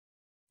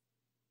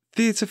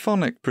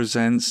Theatrephonic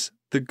presents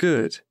The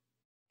Good.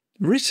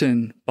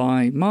 Written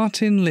by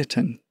Martin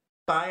Lytton.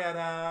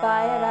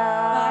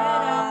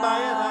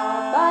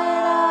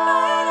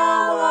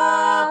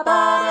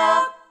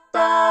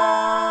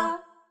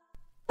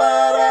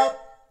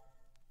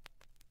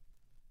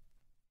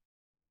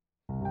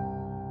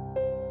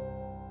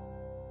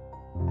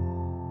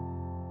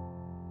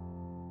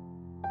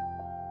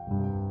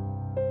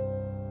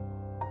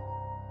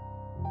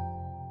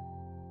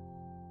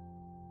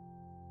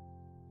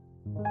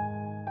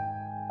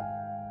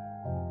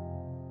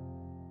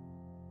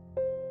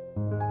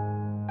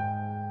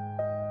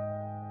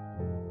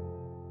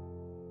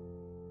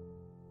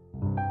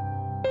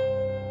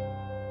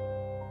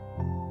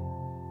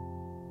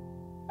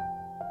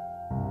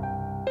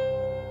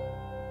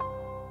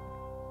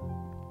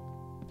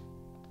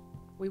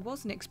 We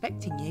wasn't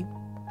expecting you.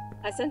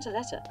 I sent a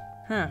letter.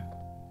 Huh.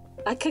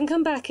 I can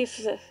come back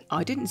if...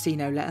 I didn't see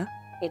no letter.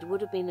 It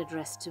would have been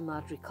addressed to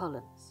Majorie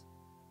Collins,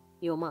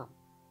 your mum.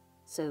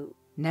 So...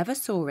 Never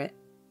saw it.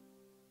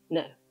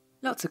 No.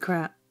 Lots of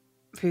crap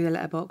through the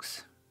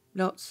letterbox.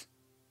 Lots.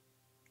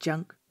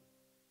 Junk.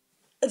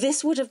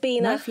 This would have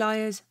been No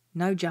flyers,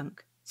 no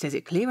junk. Says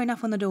it clear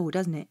enough on the door,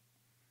 doesn't it?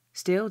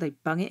 Still, they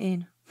bung it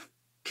in.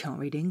 Can't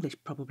read English,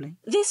 probably.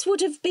 This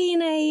would have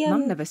been a...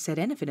 Mum never said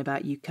anything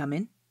about you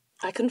coming.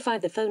 I couldn't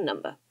find the phone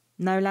number.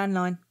 No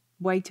landline.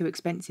 Way too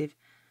expensive.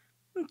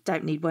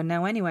 Don't need one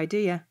now anyway, do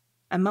you?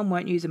 And Mum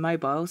won't use a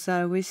mobile,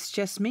 so it's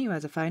just me who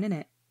has a phone,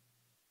 innit?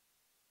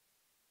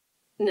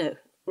 No,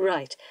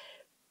 right.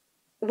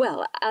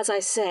 Well, as I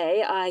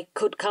say, I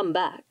could come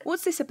back.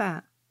 What's this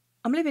about?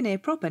 I'm living here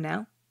proper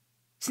now.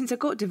 Since I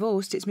got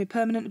divorced, it's my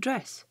permanent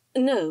address.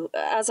 No,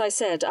 as I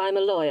said, I'm a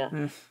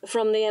lawyer.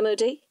 From the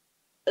MOD?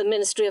 The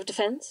Ministry of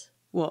Defence?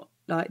 What,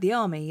 like the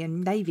Army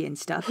and Navy and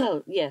stuff?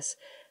 Well, yes,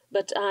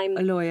 but I'm...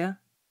 A lawyer?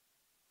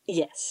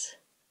 Yes.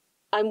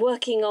 I'm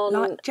working on...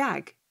 Like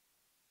Jag?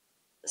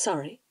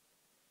 Sorry?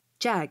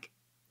 Jag.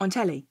 On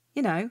telly,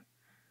 you know.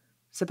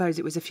 Suppose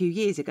it was a few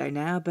years ago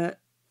now, but...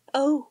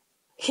 Oh,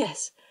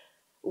 yes.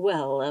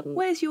 Well,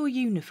 Where's your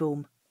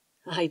uniform?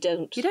 I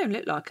don't... You don't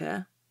look like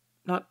her.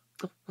 Like,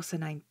 what's her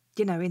name?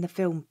 You know, in the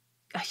film.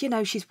 You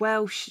know, she's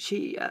Welsh.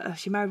 She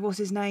married, what's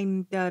his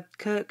name?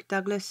 Kirk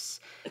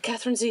Douglas.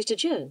 Catherine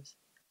Zeta-Jones.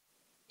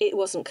 It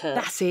wasn't Kirk.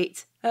 That's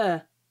it.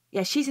 Her.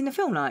 Yeah, she's in the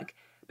film, like.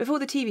 Before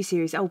the TV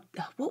series. Oh,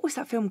 what was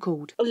that film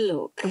called?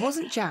 Look. It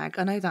wasn't Jag,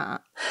 I know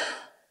that.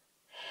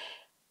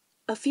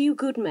 A Few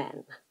Good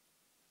Men.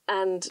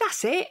 And...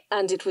 That's it.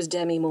 And it was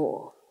Demi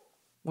Moore.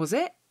 Was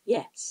it?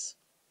 Yes.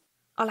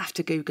 I'll have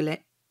to Google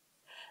it.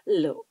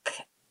 Look.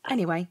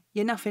 Anyway,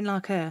 you're nothing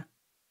like her.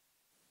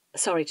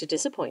 Sorry to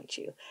disappoint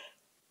you.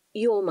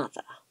 Your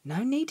mother.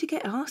 No need to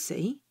get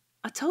arsey.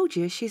 I told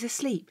you she's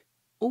asleep.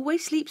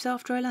 Always sleeps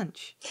after her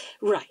lunch.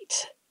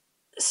 Right.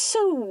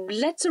 So,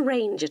 let's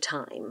arrange a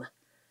time.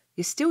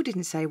 You still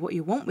didn't say what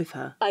you want with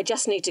her. I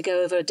just need to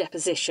go over a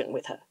deposition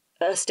with her.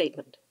 A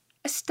statement.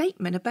 A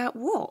statement about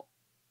what?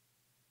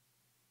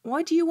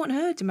 Why do you want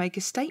her to make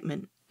a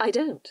statement? I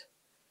don't.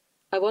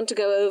 I want to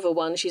go over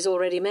one she's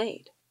already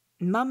made.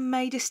 Mum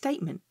made a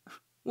statement.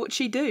 What'd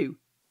she do?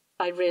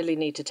 I really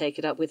need to take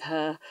it up with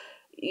her.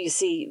 You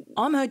see...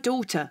 I'm her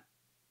daughter.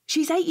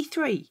 She's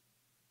 83.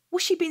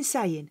 What's she been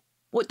saying?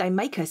 What'd they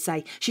make her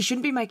say? She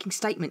shouldn't be making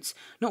statements,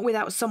 not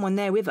without someone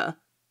there with her.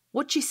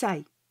 What'd she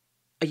say?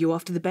 Are you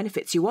after the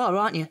benefits? You are,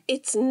 aren't you?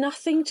 It's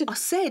nothing to... I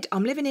said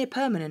I'm living here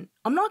permanent.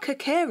 I'm like her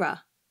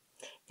carer.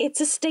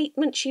 It's a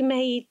statement she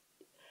made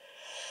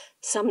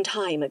some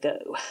time ago.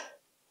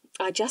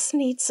 I just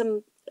need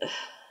some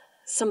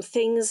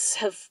things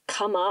have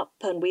come up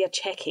and we are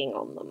checking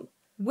on them.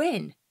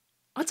 When?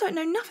 I don't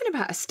know nothing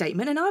about a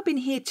statement and I've been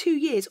here 2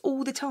 years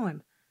all the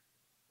time.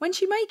 When'd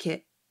she make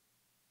it?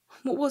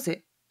 What was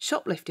it?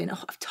 Shoplifting?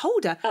 Oh, I've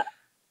told her.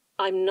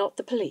 I'm not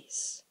the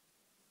police.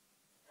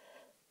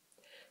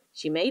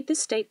 She made this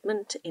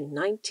statement in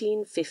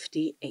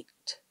 1958.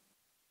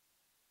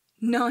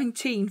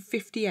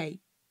 1958?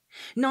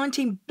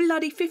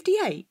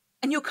 1958?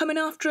 And you're coming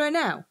after her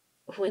now?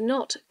 We're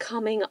not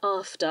coming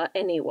after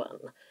anyone.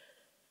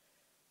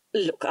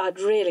 Look, I'd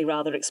really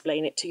rather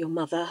explain it to your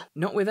mother.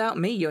 Not without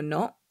me, you're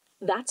not.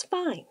 That's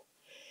fine.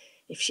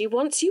 If she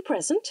wants you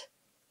present...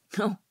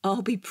 Oh,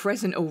 I'll be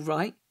present all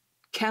right.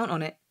 Count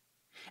on it.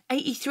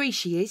 83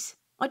 she is.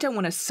 I don't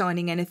want her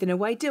signing anything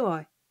away, do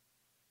I?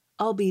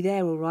 I'll be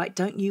there all right,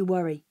 don't you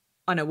worry.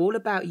 I know all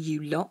about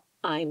you lot.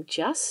 I'm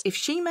just... If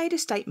she made a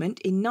statement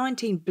in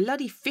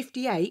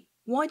 1958,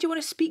 why do you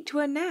want to speak to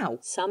her now?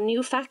 Some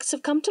new facts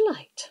have come to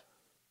light.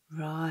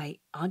 Right,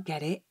 I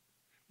get it.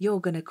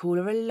 You're going to call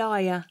her a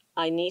liar.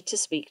 I need to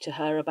speak to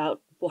her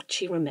about what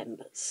she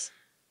remembers.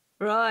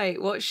 Right,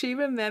 what she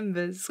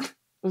remembers.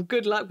 Well,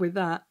 good luck with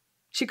that.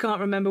 She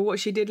can't remember what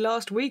she did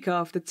last week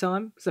half the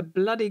time. So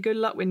bloody good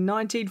luck with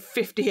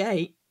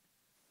 1958.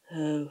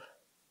 Oh.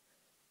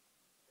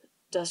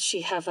 Does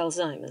she have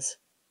Alzheimer's?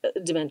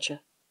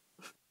 Dementia?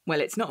 Well,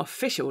 it's not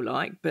official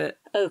like, but...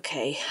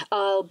 OK,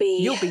 I'll be...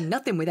 You'll be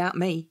nothing without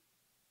me.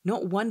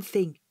 Not one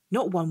thing,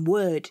 not one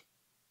word.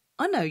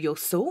 I know your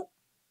sort.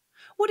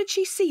 What did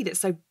she see that's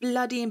so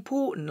bloody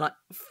important, like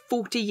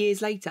 40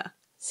 years later?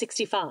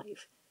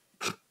 65.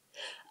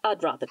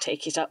 I'd rather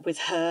take it up with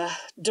her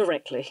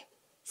directly.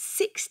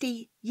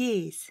 60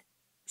 years?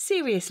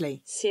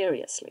 Seriously?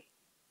 Seriously.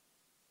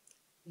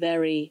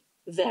 Very,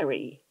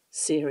 very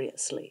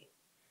seriously.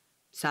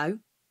 So,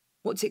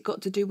 what's it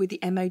got to do with the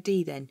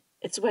MOD then?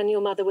 It's when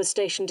your mother was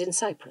stationed in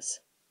Cyprus.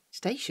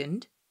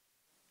 Stationed?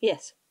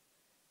 Yes,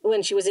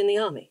 when she was in the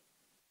army.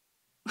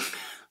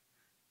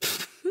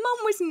 Mum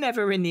was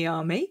never in the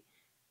army.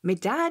 My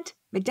dad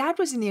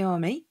was in the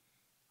army.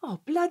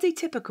 Oh, bloody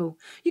typical.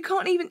 You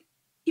can't even...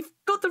 You've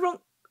got the wrong...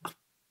 Oh,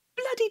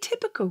 bloody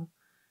typical.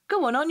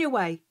 Go on your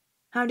way.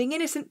 Hounding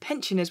innocent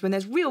pensioners when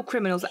there's real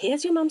criminals...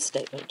 Here's your mum's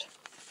statement.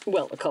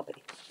 Well, a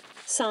copy.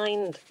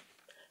 Signed,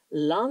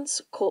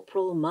 Lance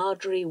Corporal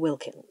Majorie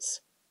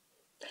Wilkins.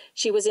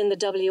 She was in the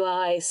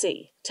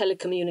WIC,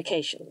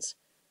 telecommunications.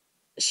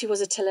 She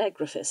was a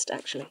telegraphist,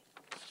 actually.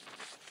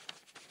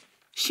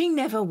 She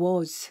never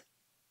was.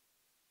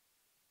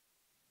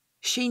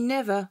 She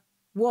never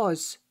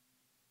was.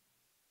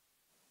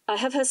 I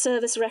have her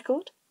service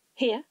record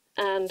here,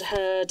 and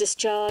her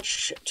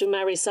discharge to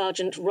marry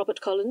Sergeant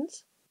Robert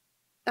Collins.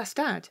 That's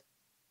Dad.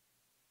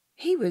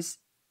 He was...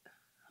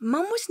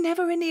 Mum was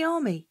never in the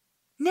army.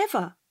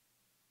 Never.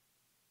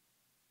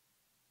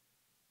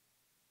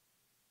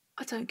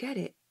 I don't get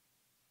it.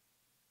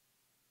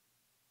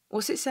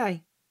 What's it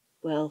say?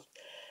 Well,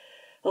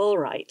 all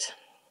right.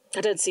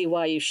 I don't see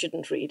why you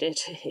shouldn't read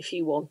it, if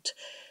you want.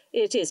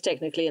 It is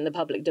technically in the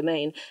public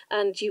domain,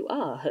 and you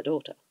are her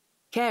daughter.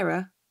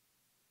 Carer?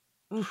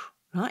 Oof,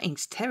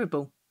 writing's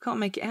terrible. Can't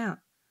make it out.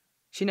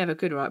 She never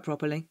could write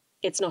properly.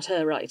 It's not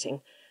her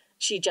writing.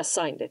 She just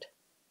signed it.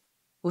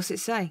 What's it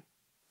say?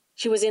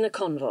 She was in a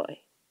convoy.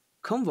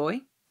 Convoy?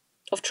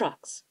 Of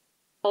trucks.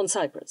 On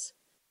Cyprus.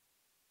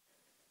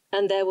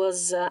 And there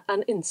was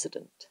an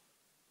incident.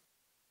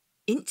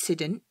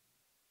 Incident?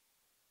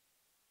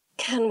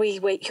 Can we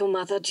wake your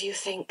mother, do you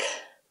think?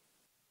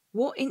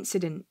 What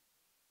incident?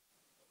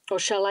 Or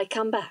shall I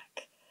come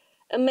back?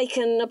 Make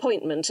an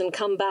appointment and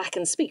come back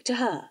and speak to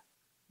her?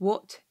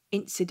 What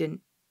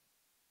incident?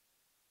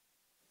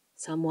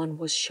 Someone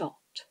was shot.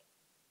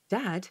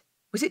 Dad?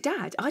 Was it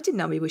Dad? I didn't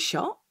know he was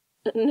shot.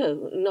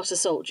 No, not a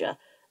soldier.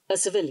 A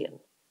civilian.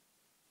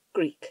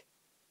 Greek.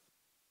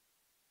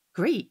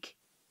 Greek?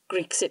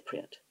 Greek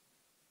Cypriot.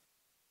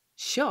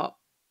 Shot?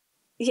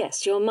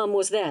 Yes, your mum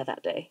was there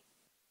that day.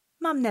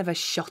 Mum never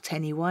shot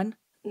anyone.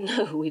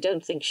 No, we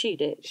don't think she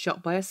did.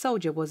 Shot by a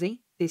soldier, was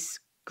he? This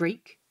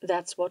Greek?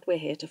 That's what we're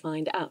here to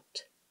find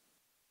out.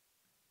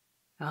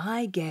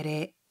 I get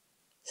it.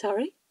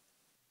 Sorry?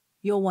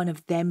 You're one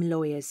of them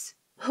lawyers.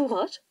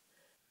 What?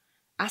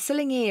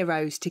 Hassling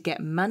heroes to get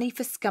money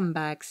for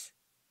scumbags.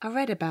 I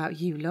read about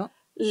you lot.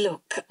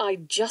 Look, I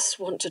just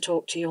want to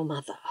talk to your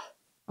mother.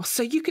 Oh,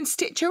 so you can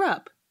stitch her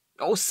up?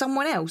 Or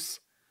someone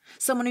else?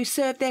 Someone who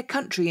served their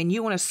country and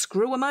you want to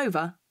screw them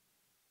over?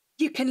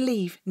 You can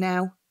leave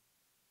now.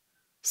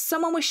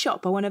 Someone was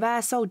shot by one of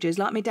our soldiers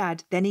like my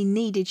dad, then he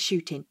needed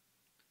shooting.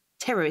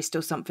 Terrorist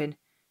or something.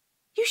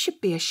 You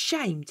should be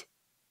ashamed.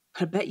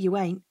 I bet you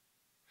ain't.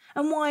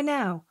 And why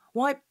now?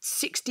 Why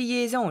 60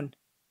 years on?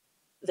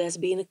 There's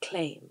been a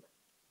claim.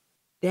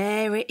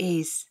 There it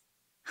is.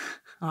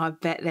 I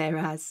bet there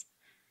has.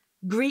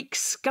 Greek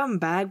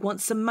scumbag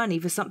wants some money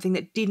for something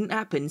that didn't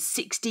happen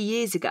 60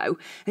 years ago,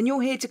 and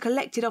you're here to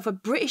collect it off a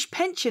British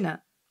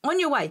pensioner. On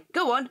your way.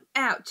 Go on.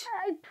 Out.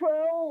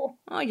 April.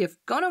 Oh, you've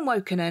gone and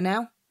woken her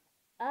now.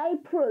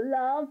 April,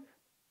 love.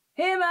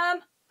 Here,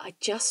 Mum. I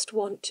just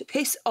want to...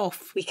 Piss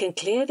off. We can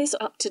clear this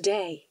up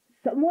today.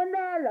 Someone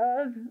there,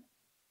 love.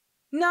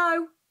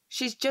 No,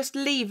 she's just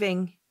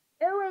leaving.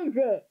 Who is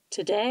it?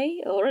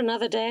 Today or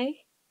another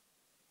day?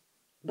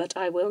 But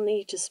I will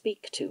need to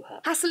speak to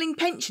her. Hassling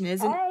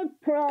pensioners and...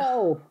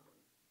 April.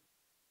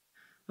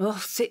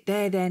 Oh, sit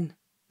there then.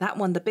 That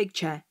one, the big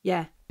chair,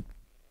 yeah.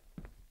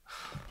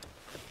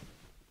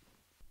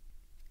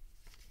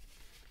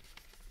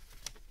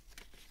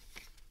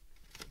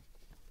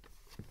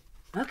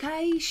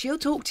 OK, she'll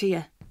talk to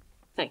you.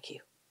 Thank you.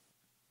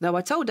 Though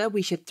I told her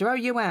we should throw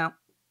you out.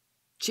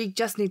 She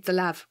just needs the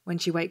lav when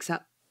she wakes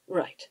up.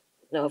 Right.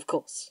 No, of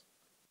course.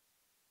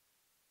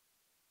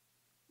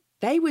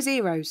 They was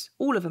heroes,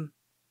 all of them.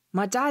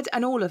 My dad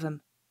and all of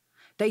them.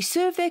 They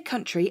served their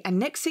country and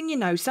next thing you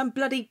know, some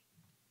bloody...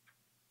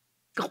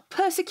 God,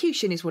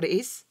 persecution is what it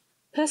is.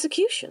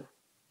 Persecution?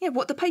 Yeah,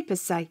 what the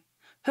papers say.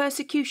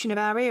 Persecution of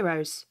our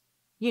heroes.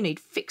 You need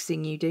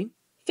fixing, you do.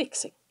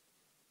 Fixing.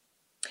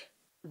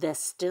 There's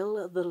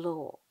still the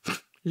law.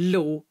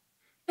 Law.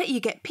 Bet you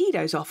get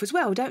pedos off as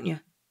well, don't you?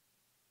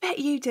 Bet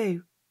you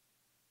do.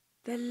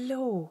 The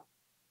law.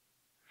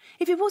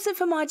 If it wasn't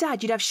for my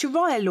dad, you'd have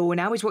Sharia law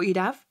now, is what you'd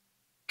have.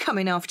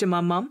 Coming after my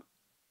mum.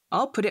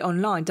 I'll put it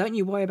online, don't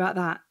you worry about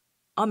that.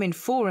 I'm in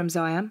forums,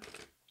 I am.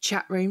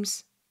 Chat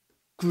rooms.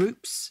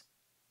 Groups.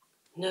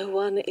 No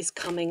one is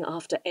coming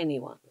after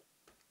anyone.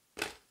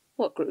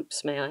 What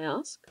groups, may I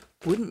ask?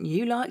 Wouldn't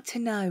you like to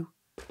know?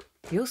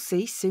 You'll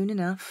see soon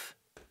enough.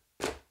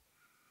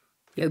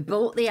 You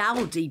bought the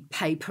Aldi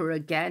paper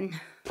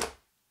again.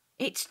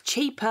 It's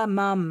cheaper,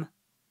 Mum.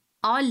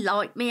 I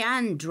like me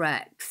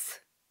Andrex.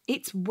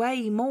 It's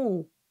way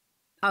more.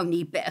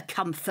 Only bit of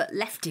comfort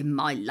left in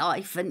my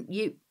life, and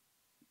you're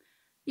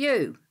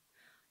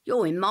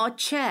in my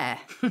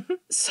chair.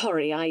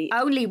 Sorry,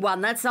 Only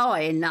one that's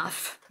high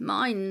enough.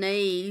 My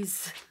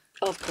knees.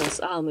 Of course,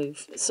 I'll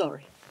move.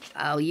 Sorry.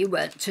 Oh, you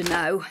weren't to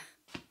know.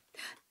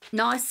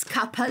 Nice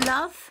cuppa,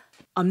 love?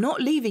 I'm not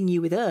leaving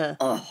you with her.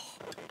 Oh,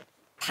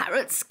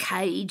 parrot's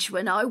cage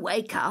when I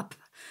wake up.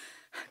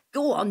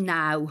 Go on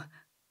now.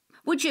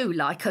 Would you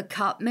like a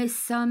cup, Miss,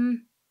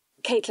 Caitlin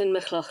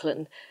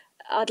McLoughlin.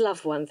 I'd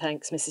love one,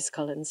 thanks, Mrs.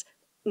 Collins.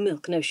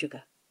 Milk, no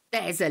sugar.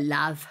 There's a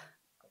love.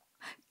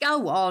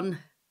 Go on.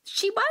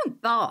 She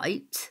won't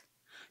bite.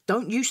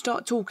 Don't you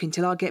start talking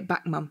till I get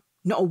back, Mum.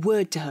 Not a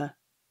word to her.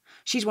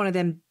 She's one of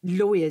them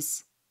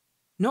lawyers.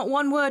 Not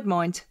one word,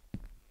 mind.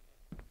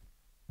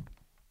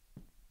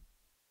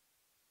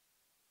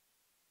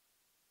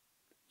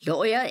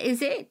 Lawyer,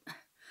 is it?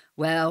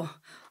 Well,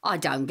 I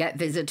don't get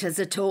visitors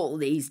at all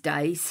these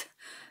days.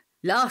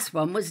 Last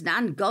one was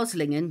Nan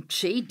Gosling, and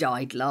she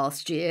died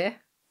last year.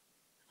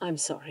 I'm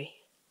sorry.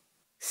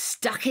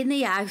 Stuck in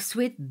the house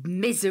with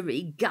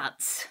misery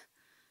guts.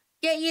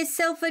 Get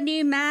yourself a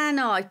new man,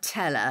 I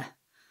tell her.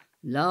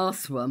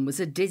 Last one was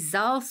a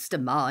disaster,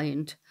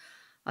 mind.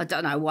 I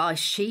don't know why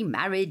she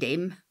married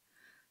him.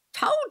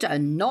 Told her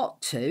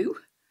not to.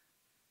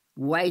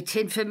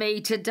 Waiting for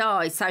me to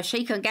die so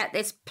she can get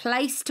this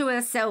place to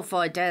herself,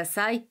 I dare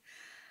say.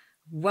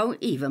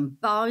 Won't even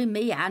buy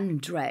me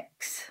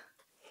Andrex.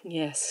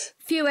 Yes.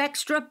 Few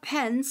extra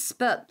pence,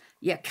 but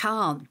you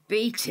can't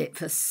beat it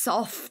for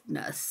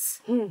softness.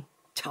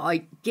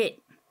 Tight git.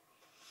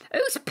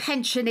 Whose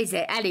pension is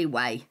it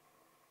anyway?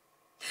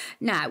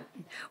 Now,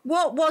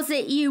 what was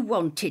it you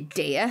wanted,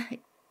 dear?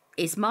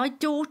 Is my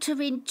daughter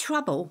in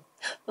trouble?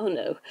 Oh,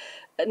 no.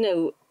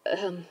 No,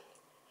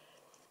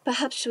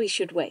 perhaps we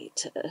should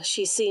wait.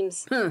 She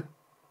seems...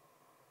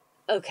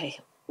 OK,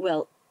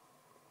 well,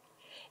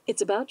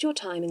 it's about your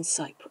time in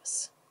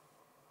Cyprus.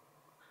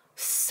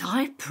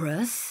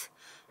 Cyprus?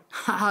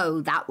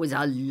 Oh, that was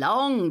a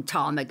long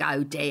time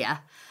ago,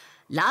 dear.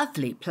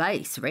 Lovely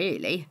place,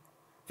 really.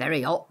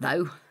 Very hot,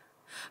 though.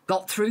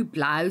 Got through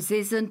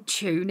blouses and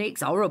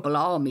tunics, horrible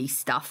army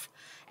stuff.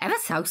 Ever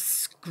so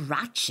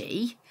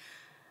scratchy.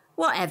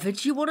 Whatever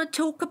do you want to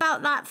talk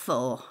about that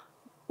for?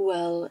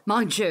 Well...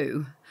 Mind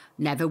you,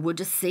 never would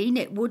have seen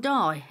it, would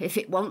I, if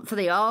it weren't for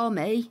the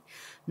army?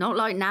 Not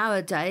like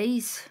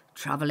nowadays.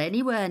 Travel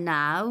anywhere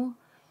now.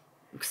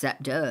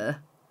 Except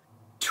her.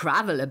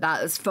 Travel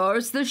about as far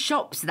as the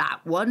shops, that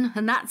one,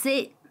 and that's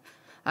it.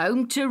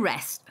 Home to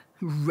rest.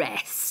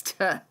 Rest.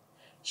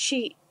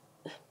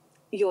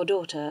 Your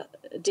daughter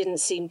didn't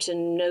seem to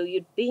know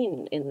you'd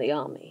been in the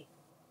army.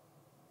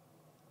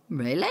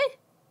 Really?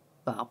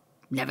 Well,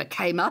 never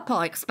came up,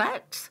 I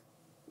expect.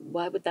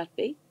 Why would that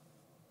be?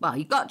 Well,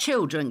 you got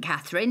children,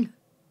 Catherine.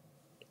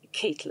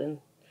 Caitlin.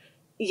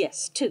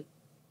 Yes, 2.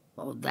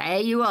 Well, there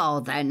you are,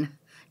 then.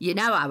 You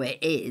know how it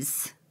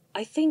is.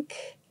 I think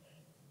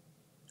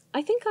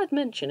I'd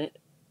mention it.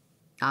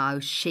 Oh,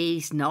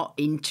 she's not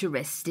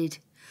interested.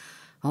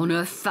 On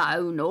her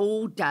phone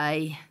all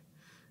day.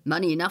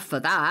 Money enough for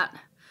that.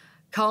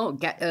 Can't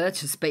get her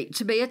to speak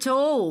to me at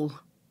all.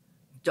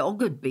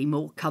 Dog would be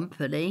more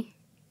company.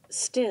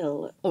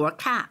 Still... Or a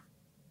cat.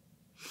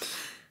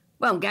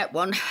 Won't get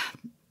one.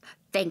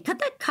 Think of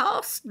the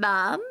cost,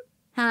 Mum.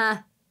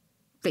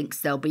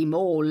 Thinks there'll be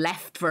more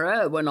left for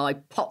her when I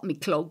pop me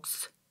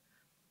clogs.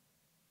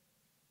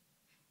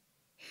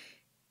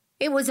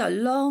 It was a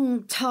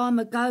long time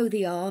ago,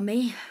 the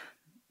army.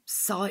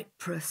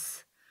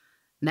 Cyprus.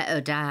 Met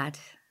her dad.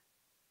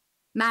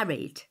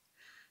 Married.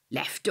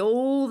 Left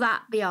all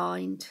that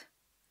behind.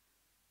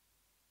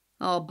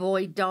 Our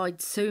boy died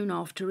soon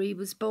after he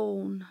was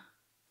born.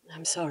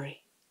 I'm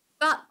sorry.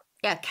 But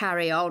you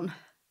carry on.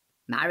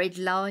 Married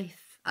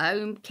life,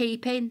 home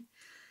keeping.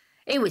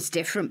 It was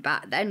different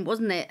back then,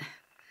 wasn't it?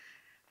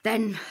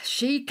 Then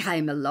she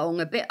came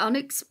along a bit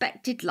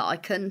unexpected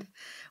like, and,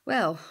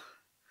 well,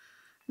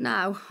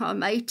 now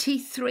I'm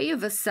 83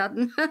 of a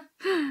sudden.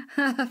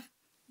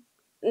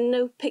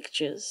 No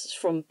pictures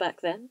from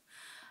back then?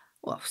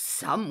 Well,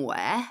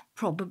 somewhere,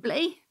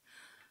 probably.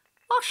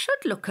 I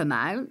should look 'em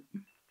out.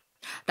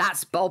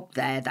 That's Bob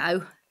there,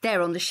 though.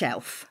 They're on the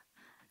shelf.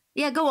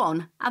 Yeah, go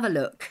on, have a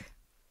look.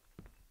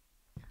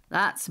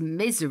 That's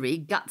Misery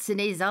guts in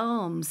his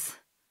arms.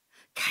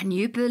 Can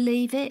you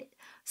believe it?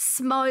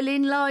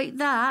 Smiling like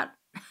that.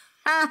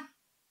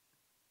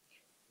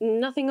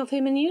 Nothing of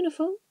him in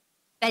uniform?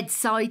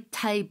 Bedside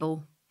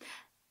table.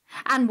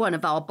 And one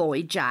of our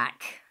boy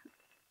Jack.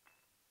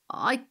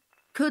 I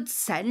could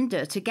send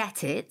her to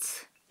get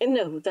it.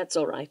 No, that's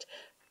all right.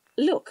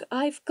 Look,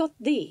 I've got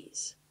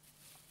these.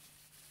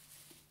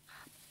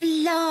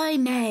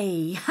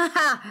 Blimey!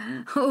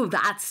 Oh,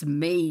 that's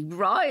me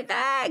right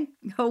there.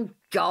 Oh,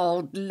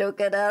 God,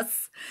 look at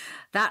us.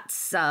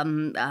 That's,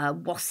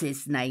 what's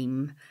his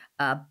name?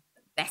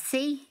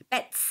 Betsy?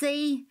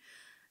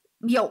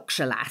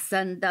 Yorkshire lass,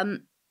 and,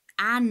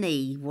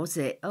 Annie, was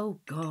it? Oh,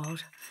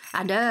 God.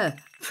 And her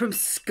from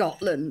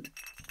Scotland.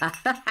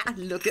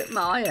 Look at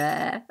my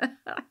hair.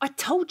 I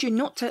told you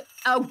not to...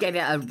 Oh, give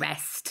it a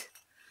rest.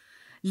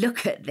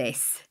 Look at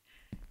this.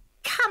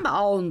 Come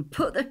on,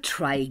 put the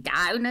tray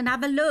down and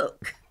have a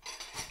look.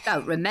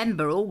 Don't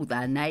remember all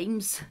their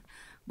names.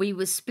 We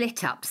were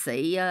split up,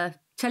 see,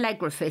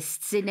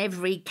 telegraphists in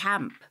every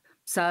camp,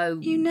 so...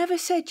 You never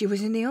said you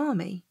was in the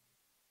army.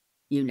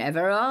 You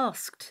never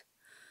asked.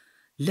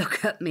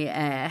 Look at me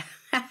hair.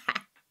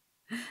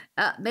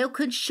 Milk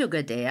and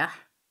sugar, dear?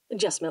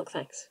 Just milk,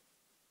 thanks.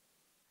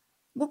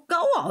 Well,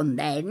 go on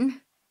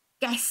then.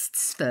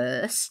 Guests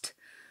first.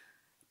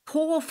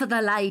 Pour for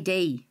the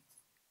lady.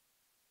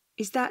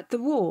 Is that the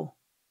war?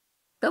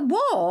 The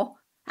war?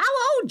 How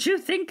old do you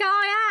think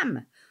I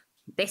am?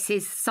 This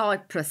is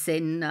Cyprus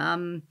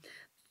in,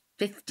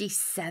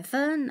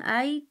 57,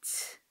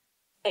 8?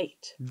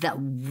 8. The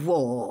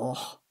war.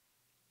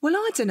 Well,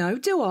 I dunno,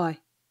 do I?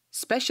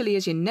 Especially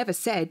as you never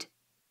said.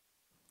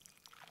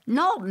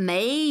 Not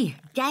me.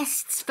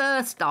 Guests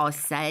first, I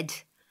said.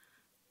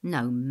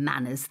 No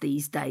manners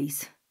these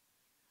days.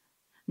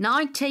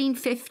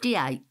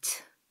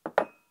 1958.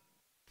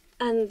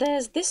 And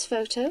there's this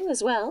photo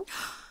as well.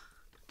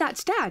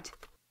 That's Dad.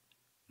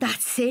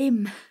 That's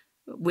him,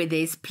 with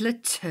his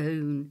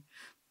platoon.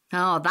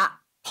 Oh, that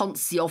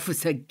Poncy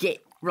officer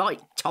git,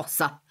 right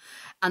tosser.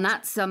 And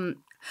that's,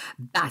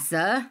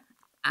 Bazza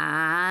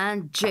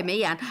and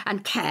Jimmy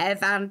and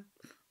Kev and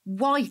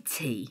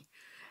Whitey.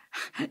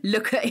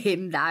 Look at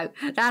him now.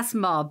 That's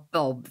my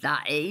Bob,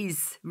 that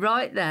is,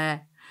 right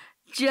there.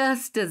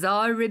 Just as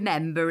I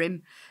remember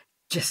him.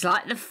 Just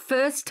like the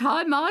first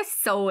time I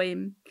saw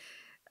him.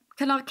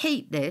 Can I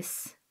keep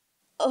this?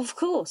 Of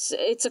course,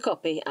 it's a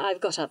copy.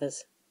 I've got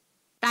others.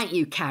 Thank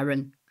you,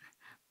 Karen.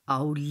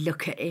 Oh,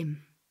 look at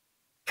him.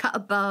 Cut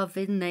above,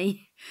 isn't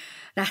he?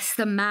 That's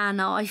the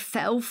man I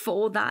fell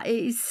for, that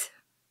is.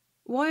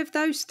 Why have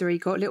those three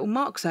got little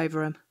marks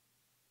over 'em?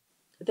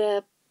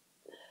 They're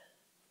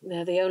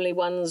the only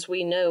ones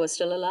we know are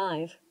still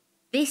alive.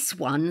 This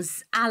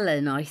one's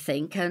Alan, I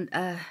think, and,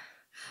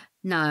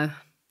 no,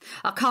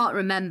 I can't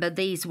remember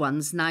these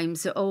ones'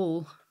 names at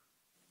all.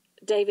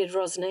 David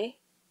Rosney,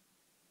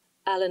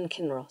 Alan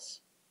Kinross.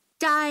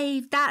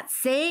 Dave, that's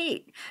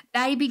it.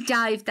 Baby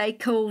Dave, they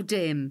called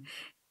him.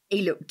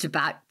 He looked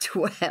about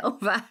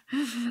 12.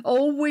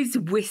 Always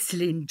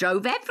whistling,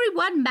 drove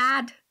everyone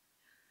mad.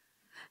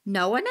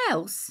 No one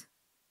else?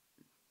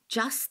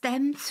 Just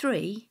them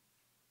three?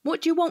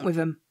 What do you want with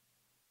 'em?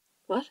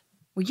 What?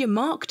 Well, you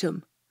marked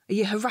 'em. Are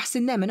you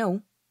harassing them and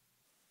all?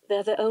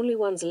 They're the only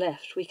ones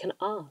left we can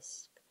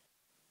ask.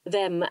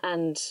 Them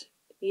and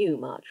you,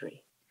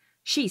 Marjorie.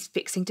 She's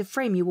fixing to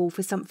frame you all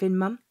for something,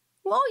 Mum.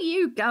 What are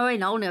you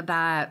going on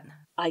about?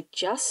 I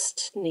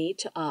just need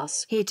to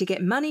ask. Here to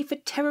get money for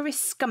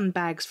terrorist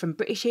scumbags from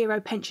British hero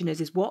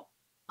pensioners is what?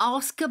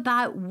 Ask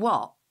about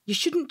what? You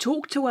shouldn't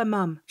talk to her,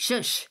 Mum.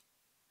 Shush.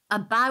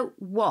 About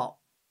what?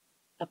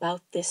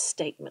 About this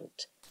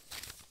statement.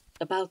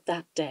 About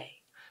that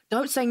day.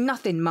 Don't say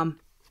nothing, Mum.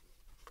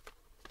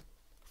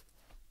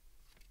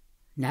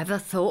 Never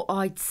thought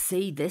I'd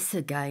see this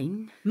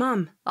again.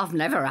 Mum. I've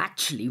never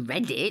actually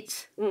read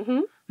it.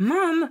 Mm-hmm.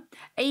 Mum.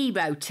 He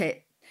wrote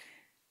it.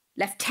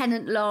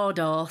 Lieutenant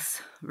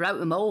Lardos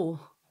wrote 'em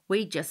all.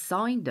 We just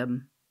signed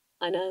 'em.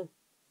 I know.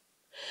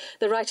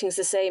 The writing's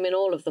the same in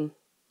all of them.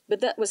 But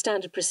that was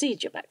standard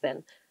procedure back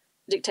then.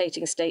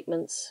 Dictating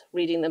statements,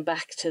 reading them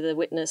back to the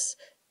witness,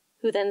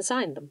 who then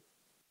signed them.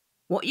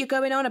 What you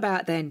going on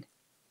about then?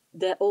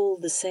 They're all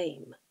the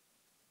same.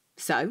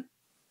 So?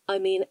 I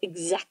mean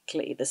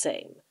exactly the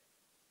same.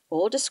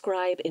 Or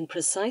describe in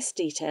precise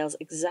details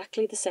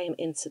exactly the same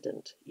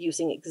incident,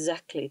 using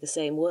exactly the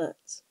same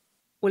words.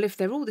 Well, if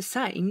they're all the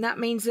same, that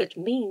means that... It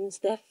means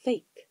they're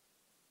fake.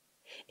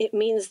 It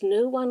means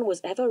no one was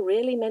ever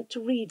really meant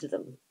to read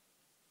them.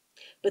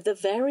 But the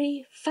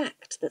very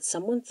fact that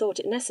someone thought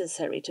it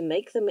necessary to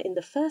make them in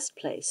the first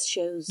place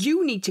shows...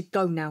 You need to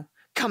go now.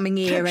 Coming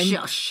here and...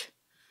 Shush.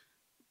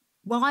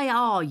 Why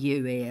are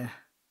you here?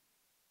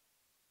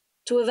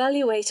 To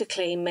evaluate a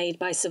claim made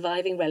by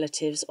surviving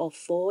relatives of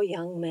 4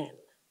 young men.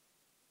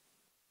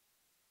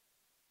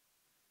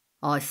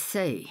 I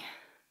see.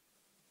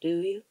 Do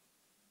you?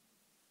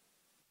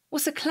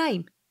 What's a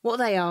claim? What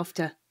are they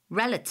after?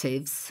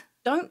 Relatives?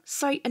 Don't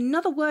say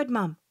another word,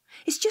 Mum.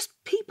 It's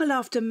just people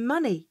after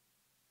money.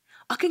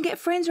 I can get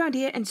friends round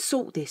here and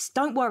sort this,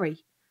 don't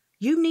worry.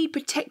 You need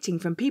protecting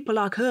from people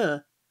like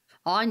her.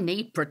 I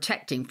need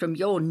protecting from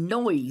your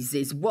noise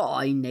is what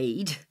I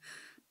need.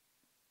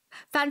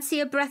 Fancy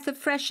a breath of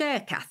fresh air,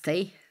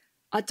 Cathy?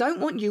 I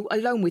don't want you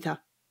alone with her.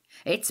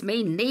 It's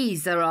me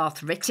knees are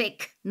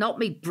arthritic, not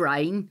me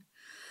brain.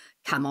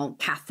 Come on,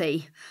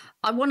 Cathy.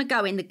 I want to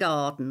go in the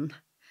garden.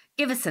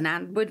 Give us an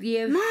hand, would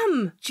you?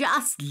 Mum!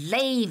 Just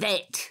leave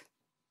it.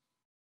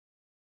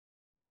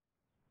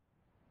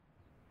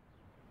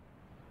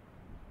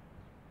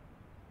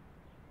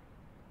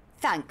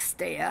 Thanks,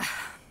 dear.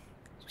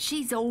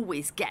 She's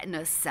always getting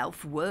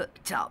herself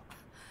worked up.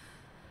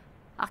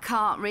 I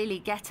can't really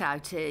get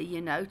out here, you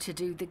know, to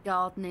do the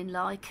gardening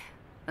like.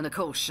 And of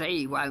course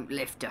she won't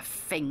lift a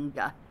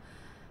finger.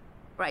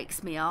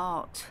 Breaks me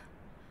heart.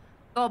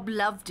 Bob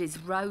loved his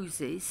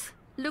roses.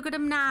 Look at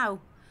 'em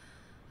now.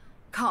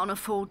 Can't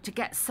afford to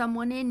get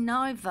someone in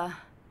neither.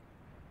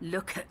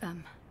 Look at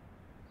 'em.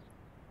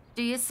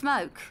 Do you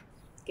smoke?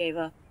 Gave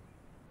up.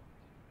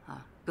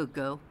 Oh, good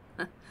girl.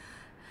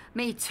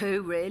 Me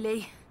too,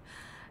 really.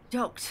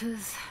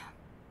 Doctors.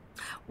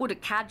 Would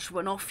have cadged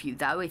one off you,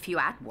 though, if you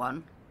had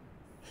one.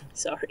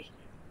 Sorry.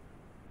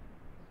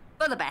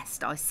 For the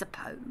best, I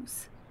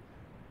suppose.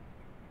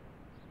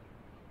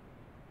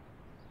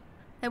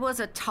 There was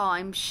a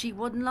time she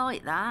wasn't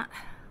like that.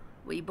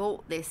 We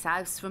bought this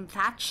house from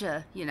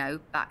Thatcher, you know,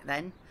 back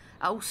then.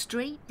 Whole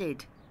street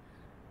did.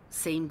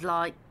 Seemed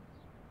like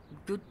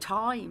good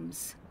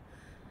times.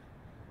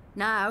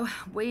 Now,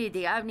 we're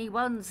the only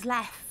ones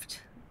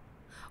left.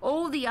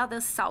 All the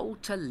others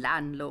sold to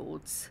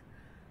landlords.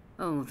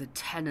 Oh, the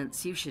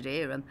tenants, you should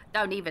hear 'em.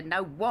 Don't even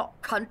know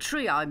what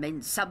country I'm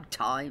in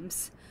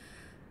sometimes.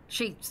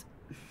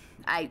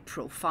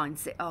 April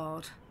finds it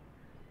hard.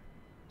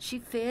 She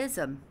fears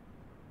 'em.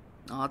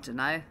 I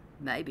dunno,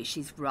 maybe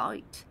she's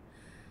right.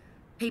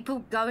 People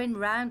going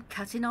round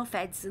cutting off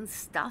heads and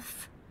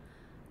stuff.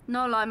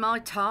 Not like my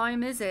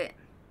time, is it?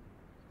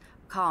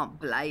 Can't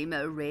blame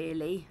her,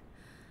 really.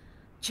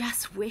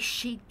 Just wish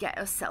she'd get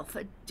herself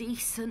a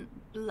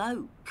decent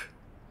bloke.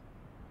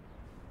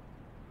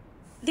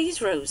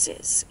 These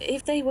roses,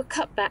 if they were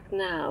cut back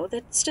now,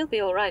 they'd still be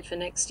all right for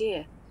next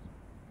year.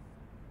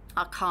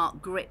 I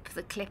can't grip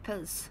the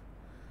clippers.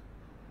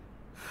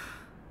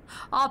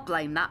 I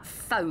blame that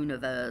phone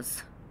of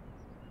hers.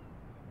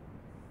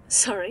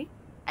 Sorry?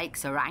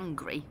 Makes her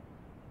angry.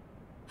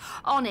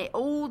 On it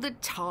all the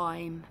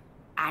time.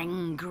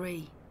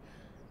 Angry.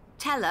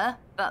 Tell her,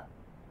 but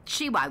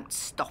she won't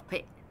stop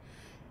it.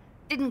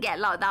 Didn't get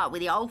like that with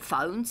the old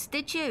phones,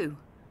 did you?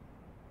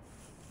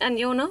 And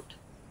you're not?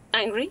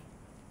 Angry?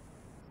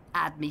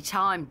 Had me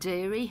time,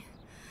 dearie.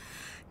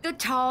 Good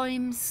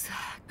times,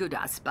 good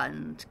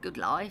husband, good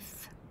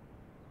life.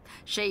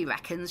 She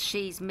reckons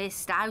she's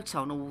missed out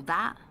on all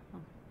that.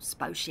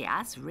 Suppose she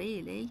has,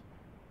 really.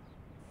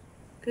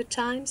 Good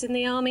times in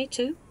the army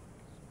too?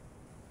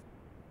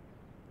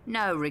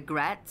 No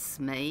regrets,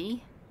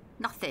 me.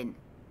 Nothing.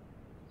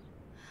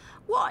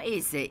 What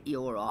is it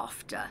you're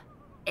after?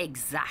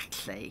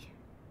 Exactly.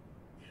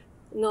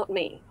 Not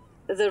me.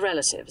 The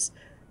relatives.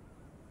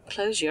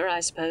 Closure,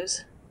 I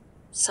suppose.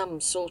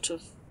 Some sort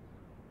of...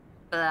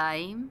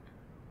 Blame?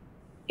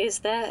 Is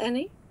there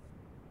any?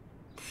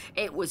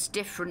 It was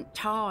different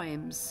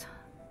times.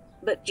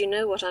 But you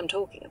know what I'm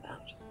talking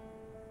about.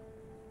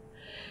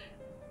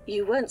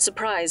 You weren't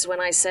surprised when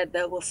I said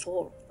there were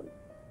 4 of them.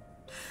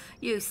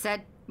 You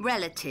said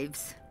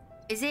relatives.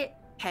 Is it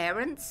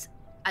parents?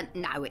 And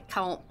no, it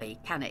can't be,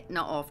 can it?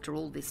 Not after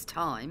all this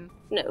time.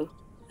 No.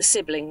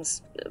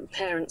 Siblings.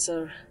 Parents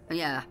are...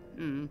 Yeah.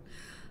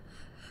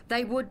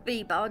 They would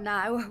be by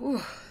now.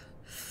 Ooh.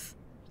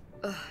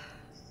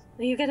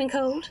 Are you getting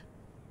cold?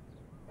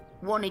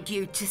 Wanted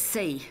you to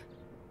see.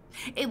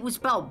 It was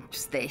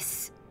Bob's,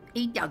 this.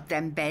 He dug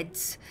them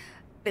beds.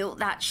 Built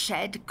that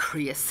shed,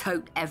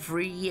 creosote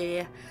every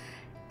year.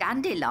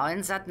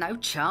 Dandelions had no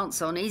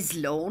chance on his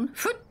lawn.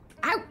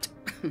 Out!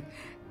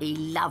 He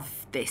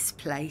loved this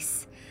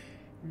place.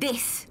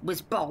 This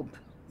was Bob.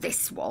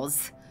 This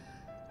was.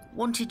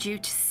 Wanted you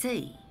to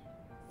see.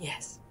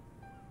 Yes.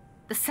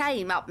 The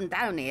same up and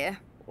down here,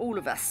 all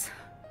of us.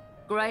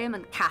 Graham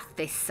and Kath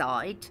this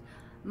side.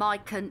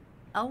 Mike and...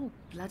 Oh,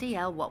 bloody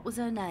hell, what was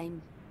her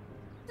name?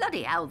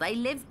 Bloody hell, they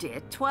lived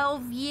here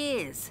 12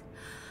 years.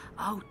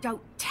 Oh,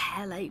 don't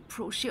tell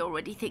April, she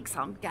already thinks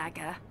I'm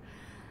Gagger.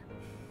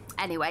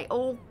 Anyway,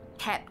 all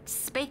kept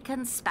spick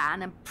and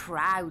span and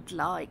proud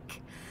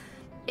like.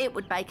 It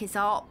would make his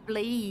heart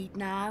bleed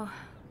now.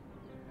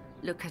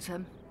 Look at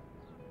 'em.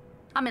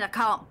 I mean, I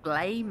can't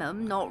blame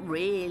 'em, not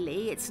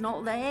really. It's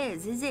not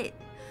theirs, is it?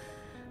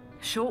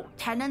 Short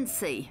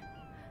tenancy.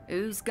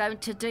 Who's going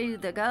to do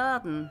the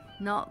garden?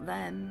 Not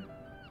them.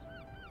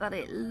 But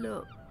it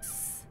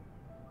looks...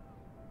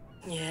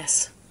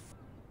 Yes.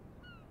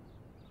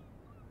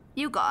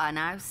 You got an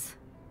house?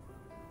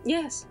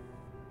 Yes.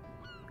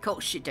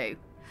 Course you do.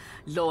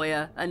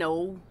 Lawyer and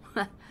all.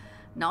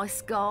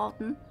 Nice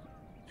garden.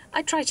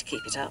 I try to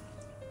keep it up.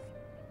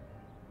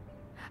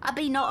 I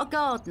be not a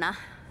gardener.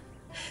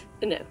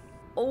 No.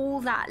 All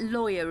that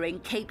lawyering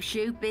keeps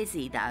you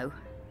busy, though.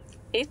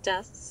 It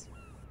does.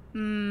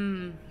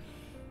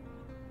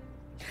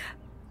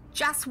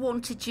 Just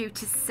wanted you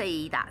to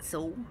see, that's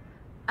all.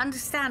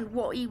 Understand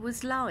what he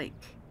was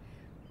like.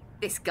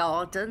 This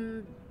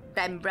garden,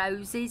 them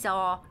roses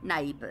are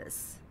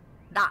neighbours.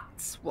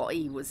 That's what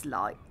he was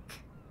like.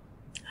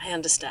 I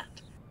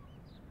understand.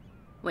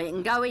 We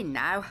can go in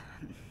now.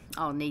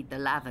 I'll need the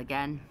lav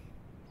again.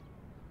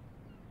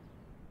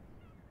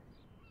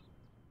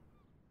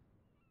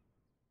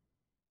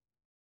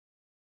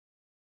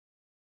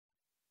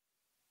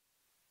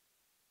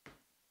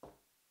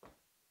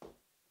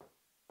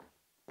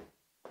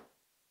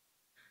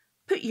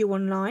 Put Note you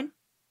online.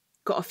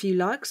 Got a few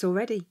likes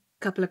already.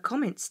 Couple of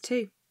comments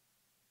too.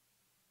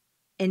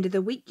 End of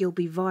the week you'll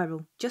be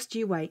viral. Just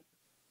you wait.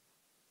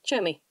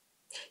 Show me.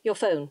 Your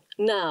phone.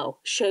 Now,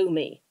 show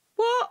me.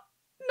 What?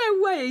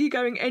 No way are you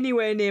going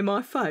anywhere near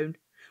my phone.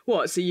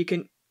 What, so you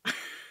can...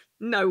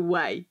 No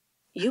way.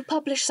 You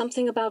publish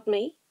something about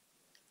me?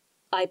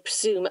 I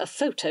presume a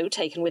photo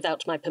taken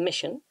without my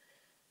permission.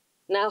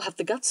 Now have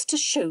the guts to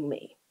show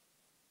me.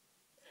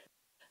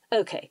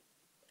 OK,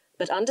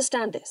 but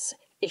understand this.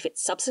 If it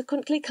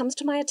subsequently comes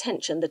to my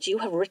attention that you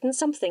have written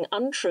something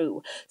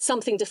untrue,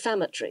 something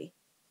defamatory,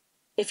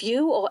 if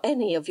you or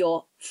any of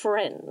your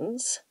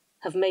friends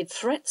have made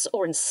threats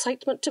or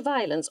incitement to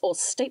violence or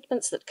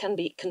statements that can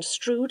be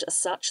construed as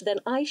such, then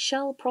I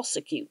shall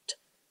prosecute.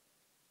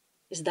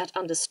 Is that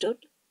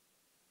understood?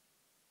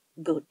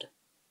 Good.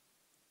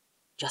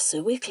 Just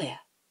so we're clear.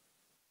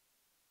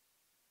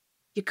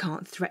 You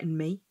can't threaten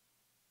me.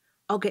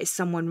 I'll get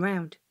someone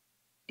round.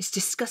 It's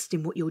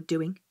disgusting what you're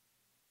doing.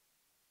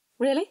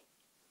 Really?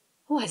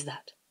 Why is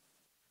that?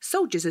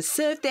 Soldiers have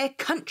served their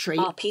country.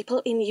 Are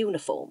people in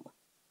uniform.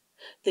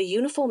 The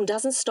uniform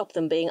doesn't stop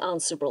them being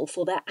answerable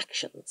for their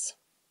actions.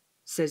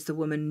 Says the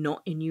woman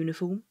not in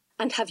uniform.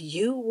 And have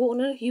you worn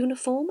a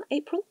uniform,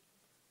 April?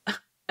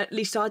 At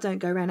least I don't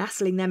go around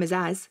hassling them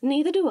as.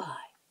 Neither do I.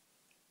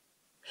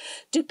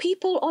 Do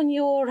people on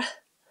your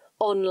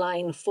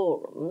online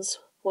forums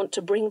want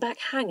to bring back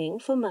hanging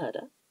for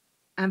murder?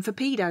 And for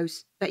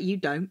pedos, bet you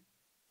don't.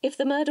 If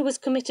the murder was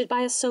committed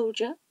by a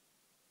soldier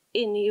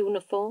in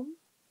uniform?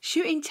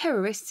 Shooting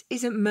terrorists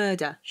isn't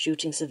murder.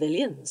 Shooting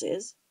civilians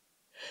is.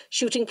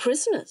 Shooting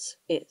prisoners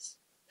is.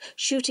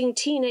 Shooting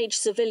teenage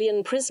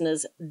civilian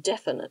prisoners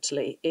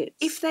definitely is.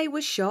 If they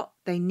were shot,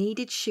 they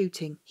needed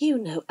shooting. You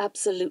know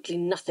absolutely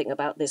nothing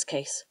about this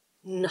case.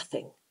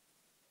 Nothing.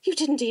 You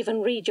didn't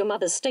even read your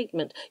mother's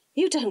statement.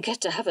 You don't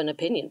get to have an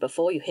opinion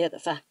before you hear the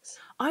facts.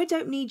 I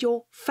don't need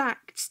your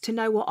facts to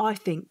know what I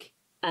think.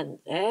 And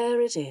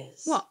there it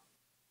is. What?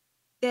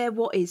 There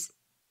what is?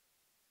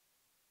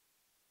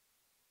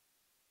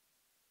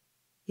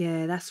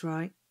 Yeah, that's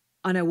right.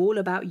 I know all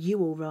about you,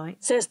 all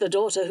right. Says the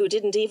daughter who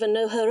didn't even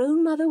know her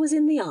own mother was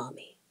in the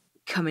army.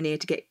 Coming here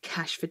to get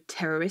cash for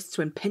terrorists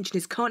when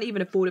pensioners can't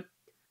even afford it.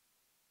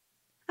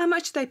 How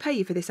much do they pay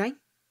you for this, eh?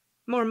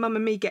 More than Mum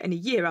and me get in a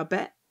year, I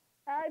bet.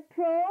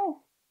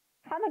 April,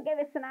 come and give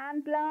us an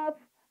hand, love.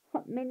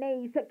 My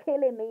knees are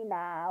killing me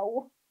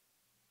now.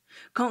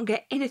 Can't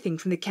get anything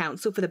from the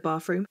council for the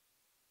bathroom.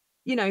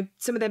 You know,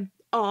 some of them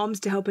arms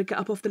to help her get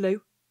up off the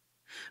loo.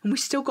 And we've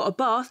still got a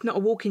bath, not a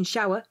walk-in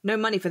shower. No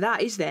money for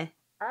that, is there?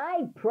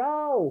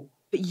 April.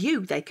 But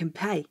you, they can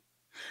pay.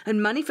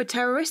 And money for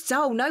terrorists?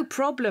 Oh, no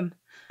problem.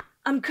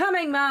 I'm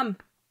coming, Mum.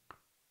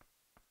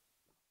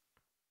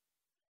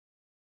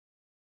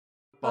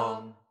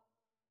 Bum,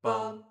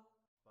 bum.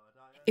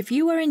 If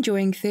you are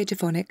enjoying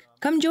Theatrephonic,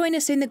 come join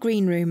us in the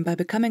green room by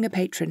becoming a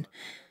patron.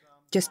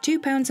 Just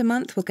 £2 a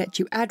month will get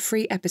you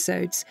ad-free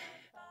episodes.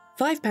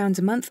 £5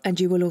 a month and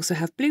you will also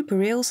have blooper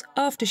reels,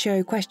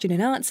 after-show question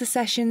and answer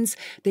sessions,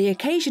 the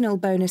occasional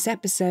bonus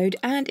episode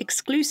and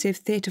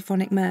exclusive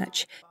Theatrephonic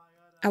merch.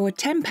 Our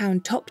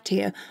 £10 top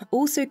tier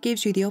also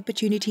gives you the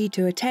opportunity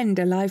to attend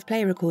a live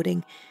play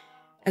recording,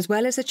 as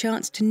well as a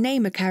chance to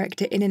name a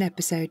character in an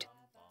episode.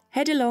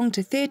 Head along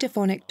to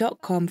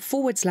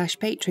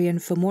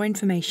theatrephonic.com/Patreon for more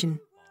information.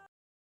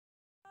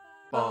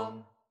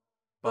 Bum,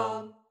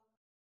 bum.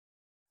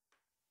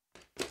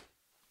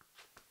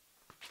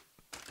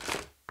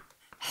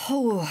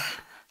 Oh,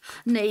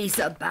 knees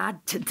are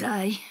bad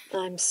today.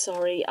 I'm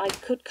sorry. I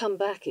could come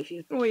back if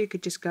you... Or you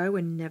could just go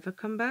and never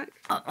come back.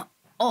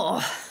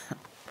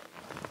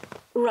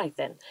 Right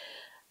then.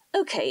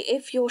 OK,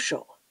 if you're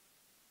sure.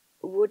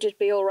 Would it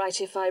be all right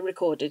if I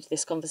recorded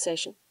this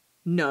conversation?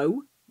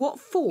 No. What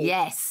for?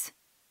 Yes.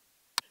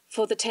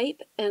 For the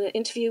tape, an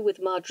interview with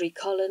Majorie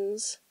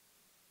Collins.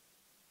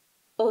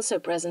 Also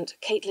present,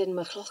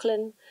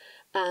 McLoughlin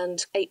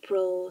and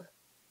April...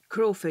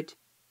 Crawford.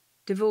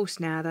 Divorced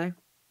now, though.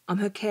 I'm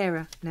her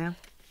carer now.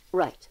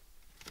 Right.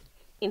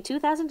 In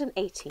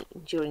 2018,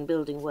 during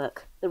building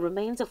work, the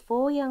remains of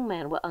 4 young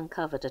men were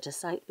uncovered at a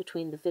site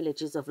between the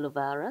villages of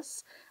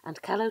Lovaras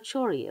and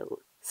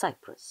Kalochorio,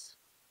 Cyprus.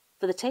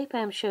 For the tape, I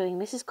am showing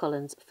Mrs.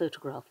 Collins'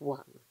 photograph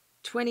 1.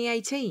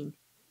 2018?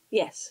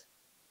 Yes.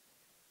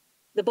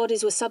 The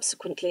bodies were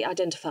subsequently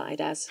identified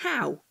as...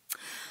 How?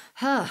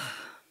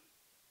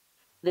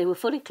 They were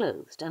fully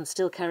clothed and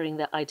still carrying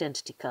their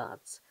identity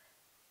cards.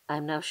 I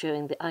am now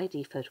showing the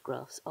ID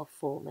photographs of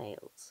 4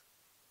 males.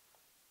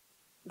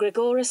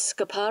 Gregoris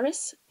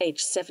Skaparis,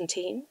 age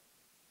 17.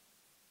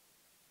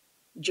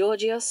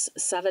 Georgios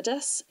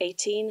Savadas,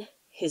 18.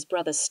 His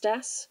brother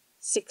Stas,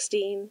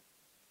 16.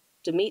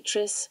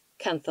 Dimitris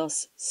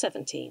Kanthos,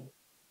 17.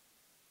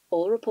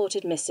 All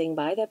reported missing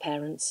by their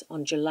parents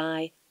on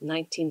July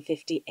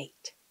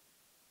 1958.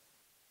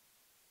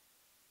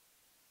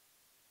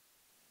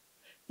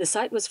 The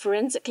site was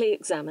forensically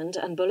examined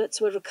and bullets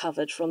were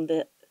recovered from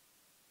the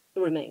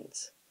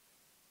remains.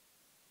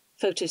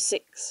 Photo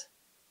 6.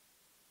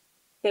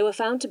 They were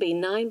found to be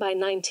 9 by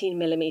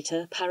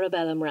 19mm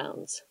parabellum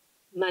rounds,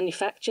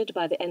 manufactured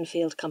by the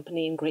Enfield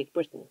Company in Great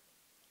Britain.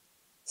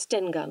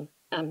 Sten gun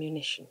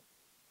ammunition.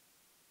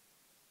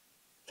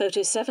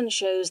 Photo 7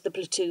 shows the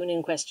platoon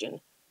in question,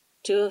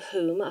 2 of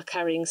whom are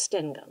carrying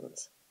Sten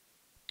guns.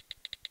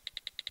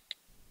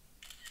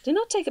 Do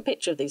not take a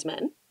picture of these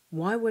men.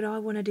 Why would I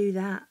want to do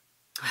that?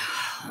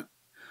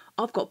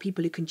 I've got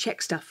people who can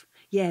check stuff.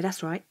 Yeah,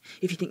 that's right.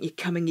 If you think you're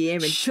coming here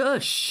and...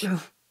 Shush!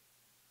 Oh.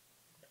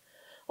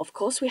 Of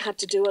course, we had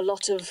to do a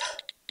lot of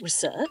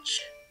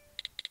research,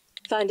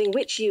 finding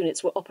which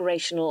units were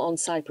operational on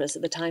Cyprus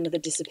at the time of the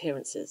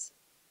disappearances,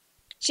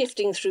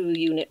 shifting through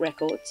unit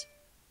records,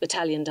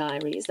 battalion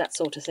diaries, that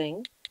sort of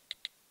thing.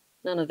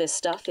 None of this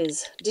stuff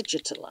is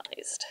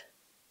digitalised.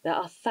 There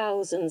are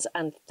thousands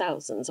and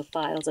thousands of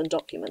files and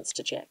documents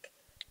to check.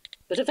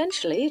 But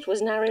eventually it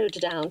was narrowed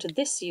down to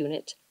this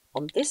unit,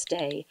 on this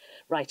day,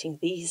 writing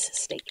these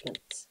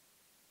statements.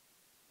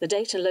 The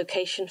date and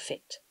location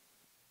fit.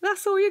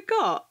 That's all you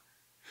got?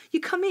 You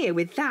come here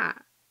with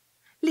that?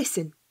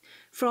 Listen,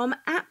 from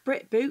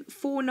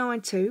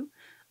 @BritBoot492,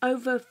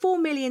 over 4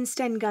 million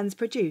Sten guns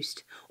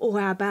produced. Or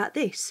how about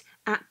this?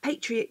 At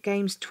Patriot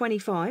Games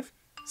 25,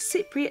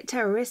 Cypriot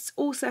terrorists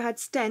also had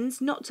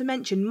Stens, not to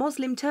mention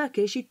Muslim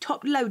Turkish who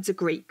topped loads of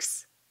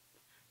Greeks.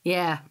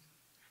 Yeah.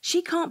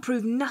 She can't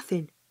prove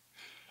nothing.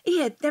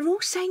 Here, they're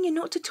all saying you're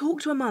not to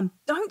talk to her, Mum.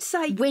 Don't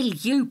say... Will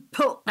you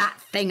put that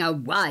thing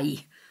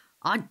away?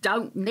 I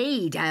don't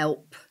need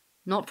help.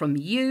 Not from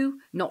you,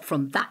 not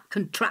from that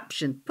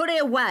contraption. Put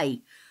it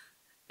away.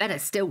 Better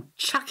still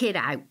chuck it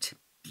out.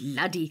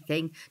 Bloody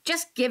thing.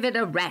 Just give it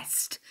a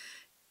rest.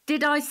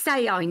 Did I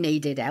say I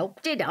needed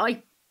help? Did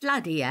I?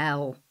 Bloody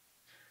hell.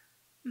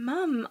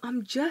 Mum,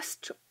 I'm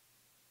just...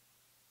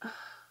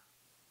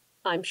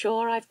 I'm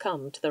sure I've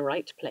come to the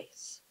right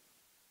place.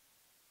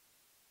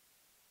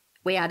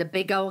 We had a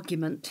big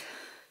argument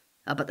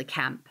up at the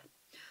camp.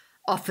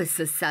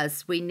 Officer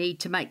says we need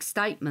to make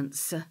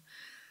statements.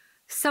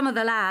 Some of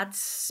the lads,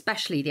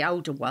 especially the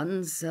older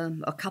ones,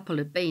 a couple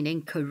have been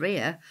in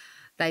Korea,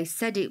 they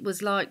said it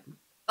was like,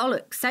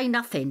 bollocks, say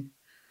nothing.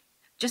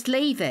 Just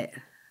leave it.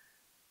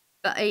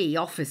 But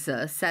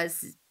officer,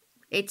 says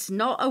it's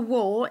not a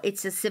war,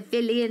 it's a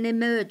civilian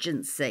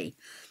emergency.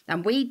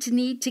 And we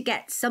need to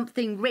get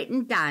something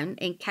written down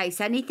in case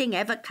anything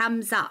ever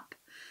comes up.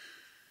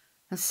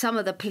 And some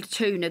of the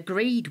platoon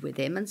agreed with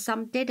him and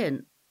some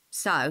didn't.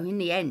 So, in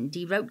the end,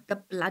 he wrote the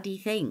bloody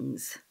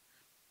things.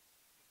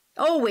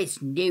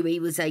 Always knew he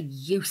was a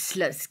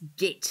useless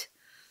git.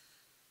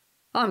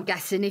 I'm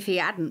guessing if he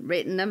hadn't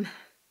written them,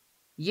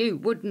 you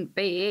wouldn't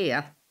be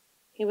here.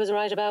 He was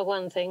right about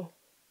one thing.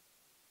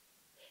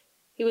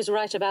 He was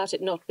right about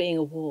it not being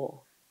a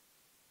war.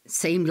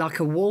 Seemed like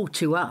a war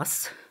to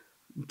us.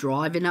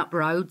 Driving up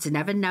roads and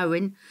never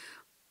knowing.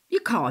 You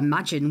can't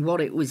imagine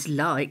what it was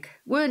like.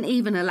 Weren't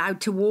even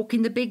allowed to walk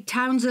in the big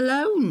towns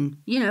alone,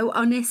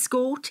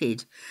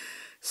 unescorted.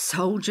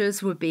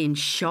 Soldiers were being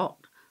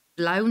shot,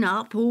 blown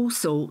up, all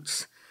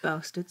sorts.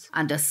 Bastards.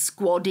 And a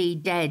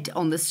squaddy dead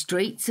on the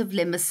streets of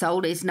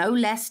Limassol is no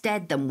less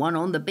dead than one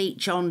on the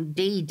beach on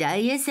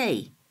D-Day, is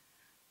he?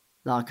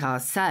 Like I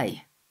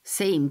say,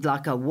 seemed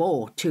like a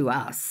war to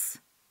us.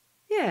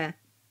 Yeah.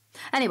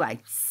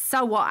 Anyway,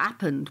 so what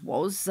happened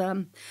was,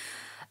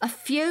 a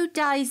few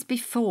days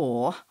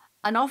before,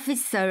 an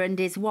officer and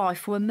his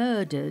wife were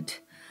murdered.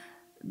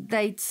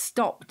 They'd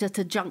stopped at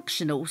a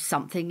junction or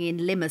something in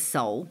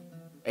Limassol,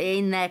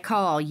 in their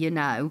car,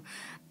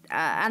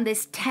 and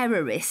this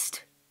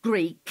terrorist,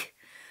 Greek,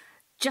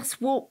 just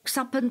walks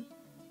up and,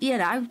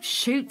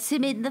 shoots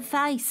him in the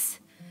face.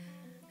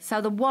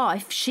 So the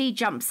wife, she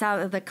jumps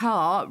out of the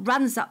car,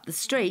 runs up the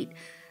street,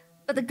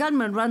 but the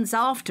gunman runs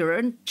after her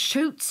and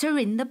shoots her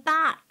in the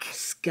back.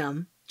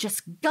 Scum.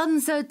 Just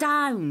guns her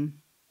down.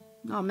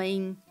 I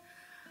mean,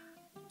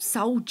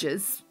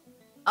 soldiers.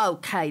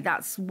 OK,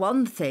 that's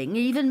one thing.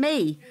 Even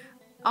me.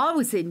 I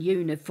was in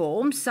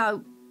uniform,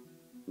 so,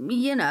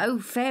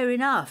 fair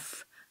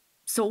enough.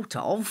 Sort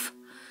of.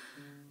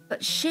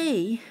 But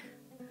she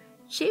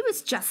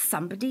was just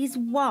somebody's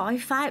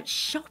wife out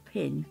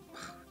shopping.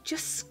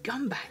 Just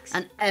scumbags.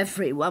 And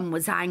everyone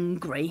was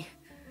angry.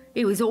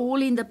 It was all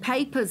in the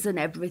papers and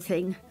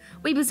everything.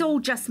 We was all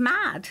just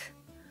mad.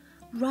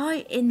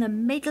 Right in the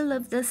middle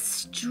of the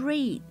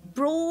street,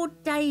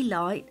 broad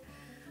daylight.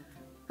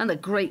 And the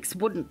Greeks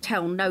wouldn't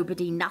tell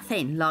nobody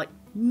nothing, like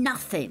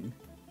nothing.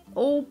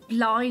 All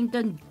blind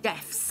and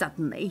deaf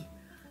suddenly.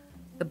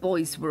 The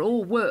boys were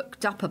all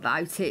worked up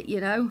about it,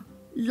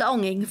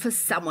 longing for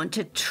someone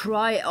to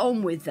try it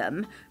on with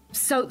them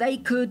so they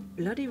could...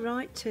 Bloody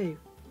right too.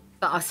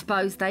 But I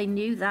suppose they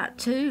knew that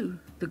too,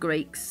 the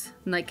Greeks,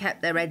 and they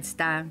kept their heads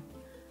down.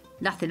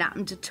 Nothing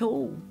happened at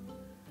all.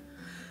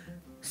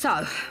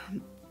 So,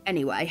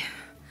 anyway,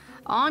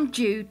 I'm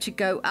due to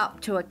go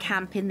up to a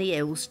camp in the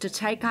hills to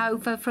take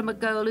over from a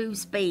girl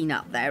who's been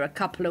up there a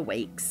couple of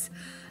weeks.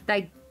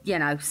 They,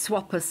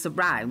 swap us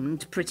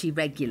around pretty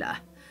regular.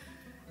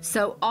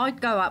 So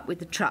I'd go up with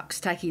the trucks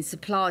taking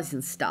supplies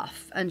and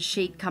stuff, and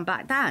she'd come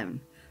back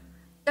down.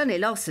 Done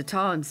it lots of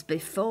times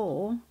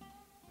before.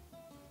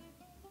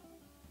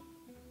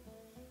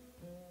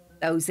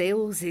 Those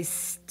hills is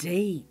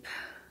steep.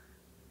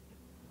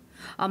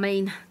 I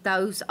mean,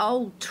 those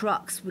old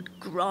trucks would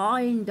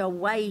grind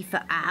away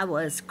for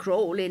hours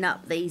crawling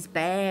up these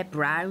bare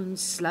brown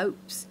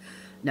slopes.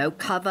 No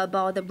cover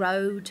by the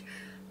road,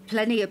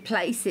 plenty of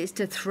places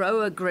to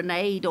throw a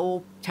grenade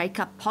or take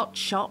a pot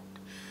shot.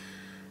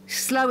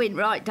 Slowing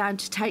right down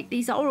to take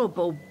these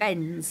horrible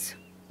bends,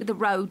 with the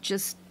road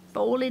just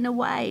falling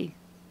away.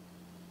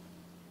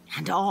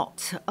 And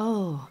hot,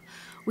 oh,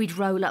 we'd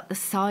roll up the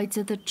sides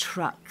of the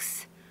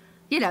trucks.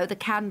 You know, the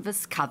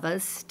canvas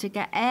covers to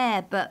get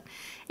air, but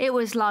it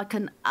was like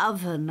an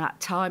oven that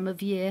time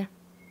of year.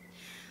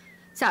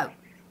 So,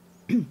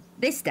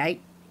 this day,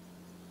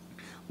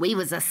 we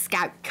was a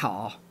scout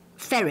car,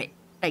 ferret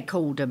they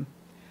called 'em,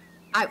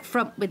 out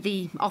front with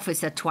the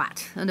officer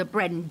twat and a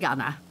Bren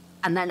gunner,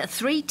 and then a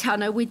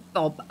 3-tonner with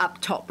Bob up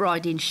top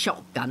riding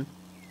shotgun,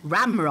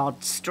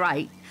 ramrod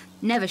straight,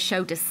 never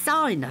showed a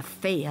sign of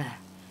fear.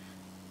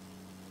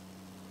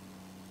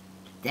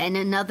 Then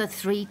another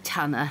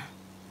 3-tonner.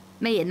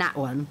 Me and that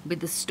one, with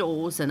the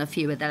stores and a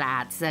few of the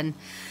lads, and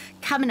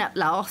coming up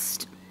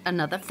last,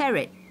 another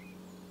ferret.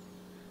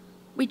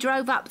 We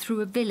drove up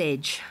through a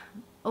village.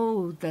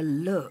 Oh, the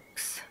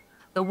looks.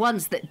 The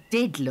ones that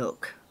did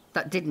look,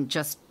 that didn't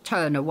just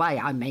turn away,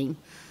 I mean.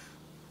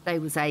 They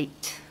was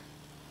 8.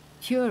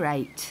 Pure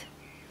 8.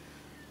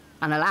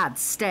 And the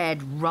lads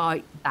stared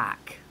right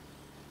back.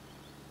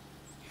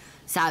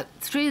 So,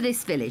 through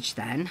this village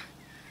then,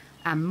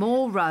 and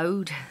more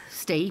road,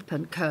 steep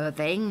and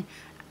curving,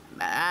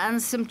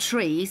 and some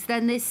trees,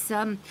 then this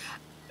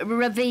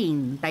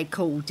ravine, they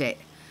called it.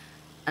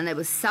 And there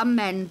was some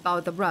men by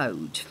the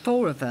road,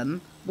 4 of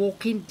them,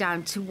 walking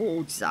down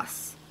towards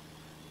us.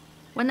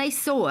 When they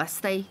saw us,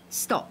 they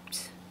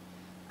stopped.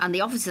 And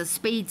the officer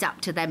speeds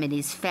up to them in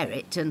his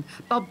ferret, and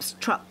Bob's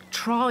truck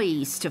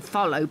tries to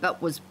follow,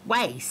 but was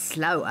way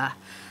slower.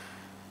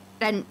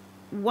 Then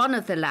one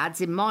of the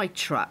lads in my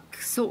truck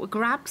sort of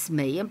grabs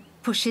me and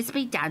pushes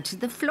me down to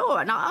the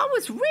floor, and I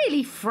was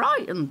really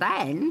frightened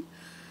then.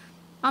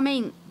 I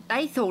mean,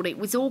 they thought it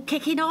was all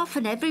kicking off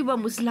and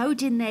everyone was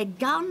loading their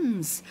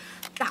guns.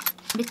 That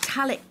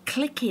metallic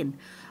clicking,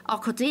 I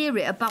could hear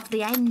it above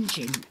the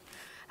engine.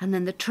 And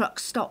then the truck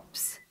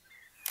stops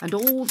and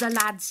all the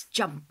lads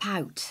jump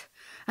out.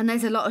 And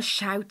there's a lot of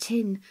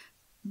shouting,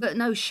 but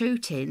no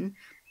shooting.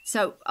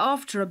 So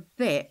after a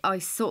bit, I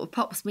sort of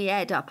pops my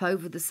head up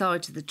over the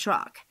side of the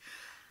truck.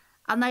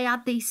 And they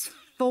had these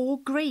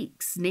 4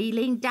 Greeks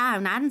kneeling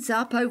down, hands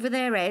up over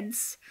their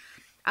heads.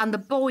 And the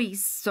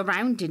boys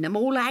surrounding them,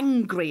 all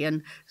angry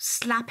and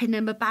slapping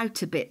them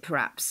about a bit,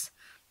 perhaps.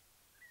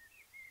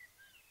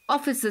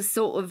 Officer's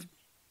sort of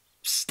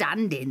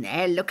standing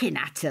there looking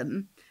at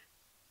them,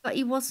 but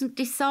he wasn't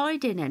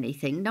deciding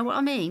anything, know what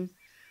I mean?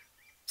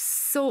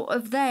 Sort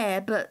of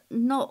there, but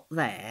not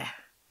there.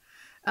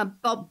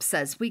 And Bob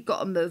says we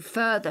got to move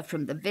further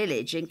from the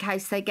village in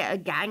case they get a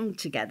gang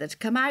together to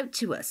come out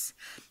to us.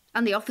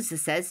 And the officer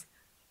says,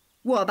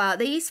 "What about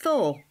these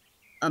 4?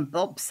 And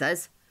Bob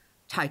says,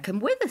 "Take 'em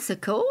with us,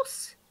 of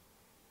course."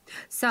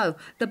 So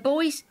the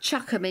boys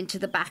chuck 'em into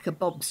the back of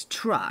Bob's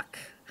truck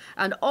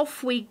and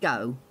off we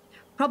go,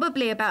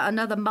 probably about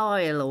another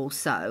mile or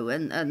so,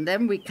 and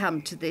then we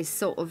come to this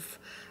sort of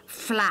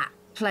flat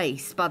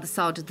place by the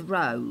side of the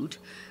road,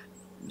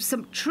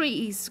 some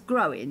trees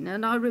growing,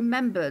 and I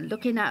remember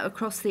looking out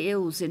across the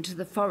hills into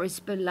the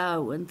forest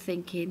below and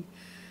thinking,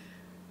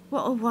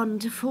 what a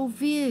wonderful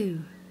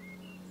view.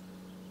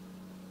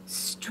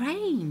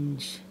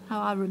 Strange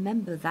how I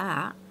remember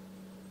that.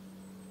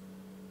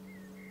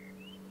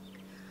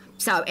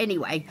 So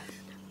anyway,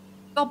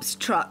 Bob's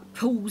truck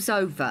pulls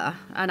over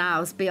and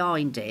ours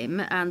behind him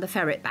and the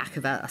ferret back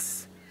of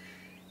us.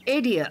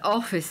 Idiot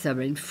officer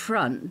in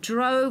front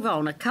drove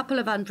on a couple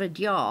of 100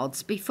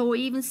 yards before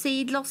he even see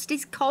he'd lost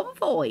his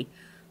convoy.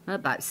 That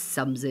about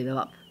sums him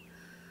up.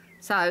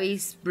 So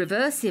he's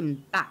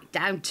reversing back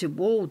down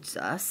towards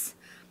us,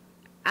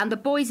 and the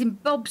boys in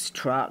Bob's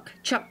truck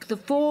chucked the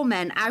 4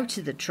 men out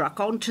of the truck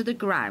onto the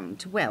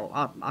ground. Well,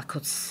 I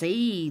could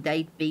see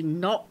they'd been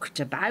knocked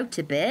about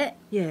a bit.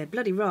 Yeah,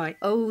 bloody right.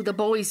 Oh, the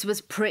boys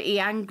was pretty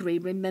angry,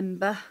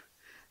 remember?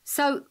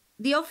 So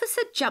the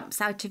officer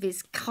jumps out of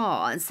his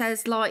car and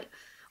says, like,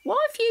 "Why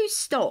have you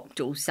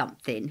stopped or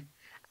something?"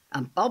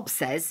 And Bob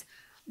says,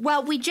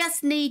 "Well, we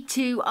just need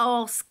to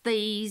ask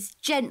these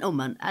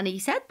gentlemen," and he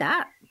said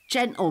that,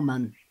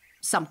 gentlemen,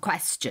 some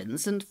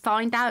questions and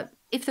find out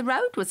if the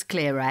road was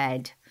clear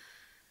ahead.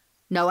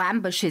 No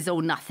ambushes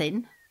or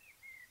nothing.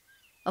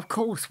 Of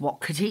course,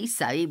 what could he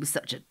say? He was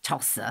such a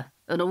tosser,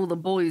 and all the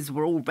boys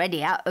were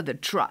already out of the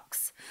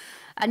trucks,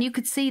 and you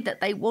could see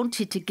that they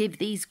wanted to give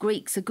these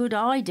Greeks a good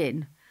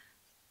hiding.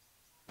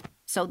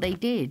 So they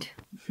did.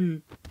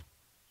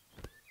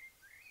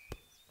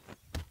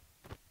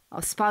 I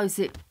suppose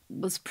it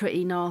was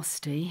pretty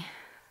nasty.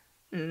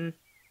 But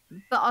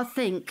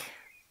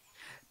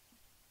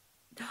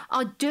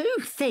I do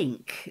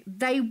think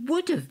they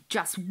would have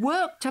just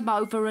worked them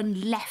over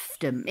and left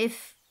them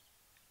if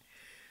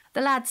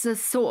The lads are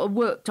sort of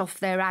worked off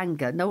their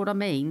anger, know what I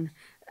mean?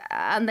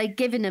 And they'd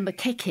given him a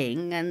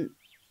kicking, and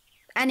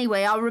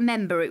anyway, I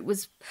remember it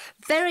was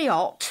very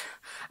hot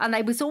and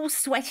they was all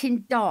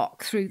sweating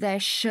dark through their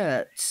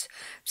shirts.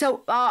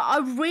 So I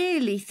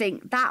really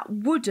think that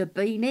would have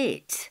been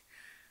it.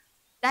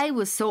 They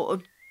were sort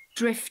of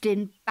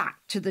drifting back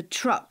to the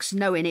trucks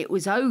knowing it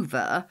was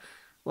over.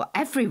 Well,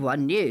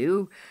 everyone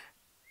knew,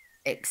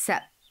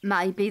 except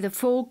maybe the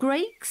 4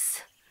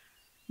 Greeks.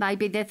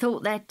 Maybe they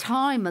thought their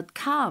time had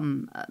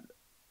come.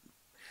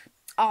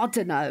 I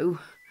don't know.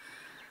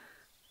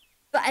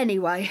 But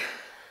anyway,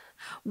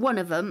 one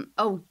of them,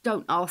 oh,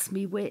 don't ask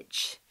me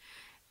which,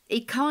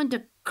 he kind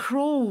of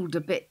crawled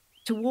a bit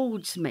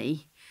towards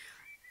me.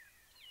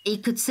 He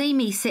could see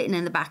me sitting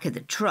in the back of the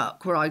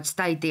truck where I'd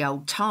stayed the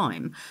whole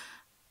time,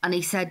 and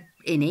he said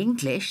in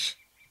English,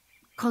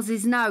 'cause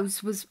his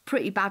nose was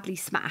pretty badly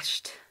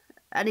smashed,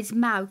 and his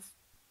mouth,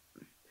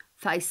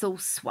 face all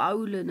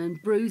swollen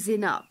and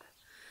bruising up.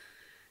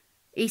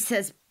 He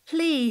says,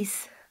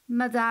 "Please,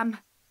 madame."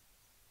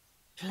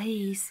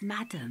 Please,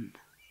 madam.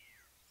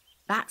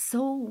 That's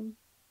all.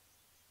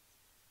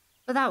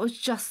 But that was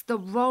just the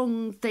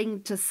wrong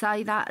thing to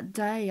say that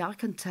day, I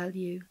can tell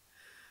you.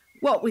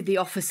 What with the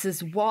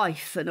officer's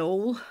wife and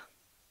all.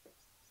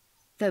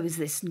 There was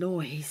this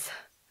noise.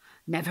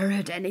 Never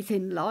heard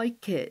anything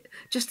like it.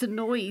 Just a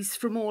noise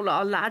from all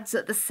our lads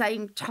at the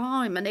same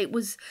time, and it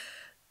was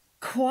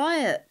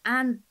quiet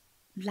and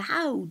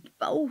loud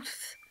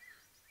both.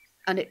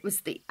 And it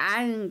was the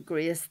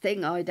angriest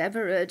thing I'd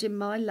ever heard in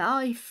my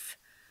life.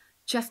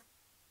 Just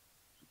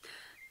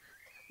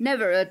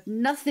never heard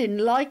nothing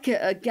like it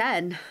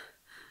again.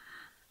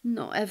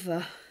 Not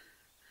ever.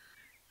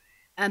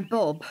 And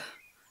Bob,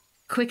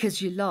 quick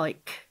as you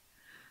like,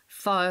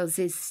 files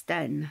his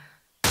sten.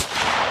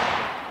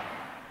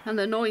 And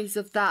the noise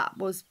of that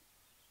was,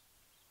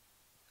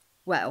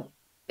 well,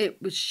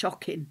 it was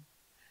shocking.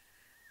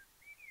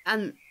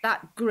 And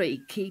that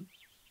Greek, he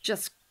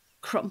just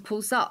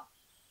crumples up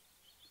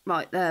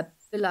right there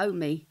below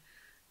me.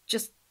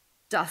 Just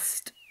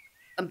dust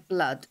and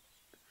blood.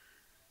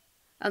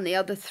 And the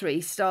other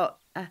 3 start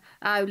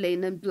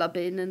howling and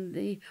blubbing, and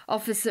the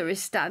officer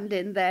is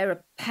standing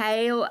there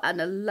pale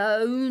and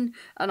alone,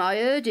 and I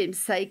heard him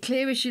say,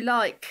 clear as you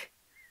like,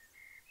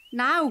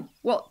 "Now,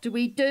 what do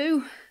we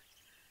do?"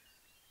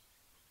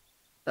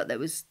 But there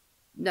was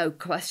no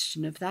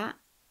question of that.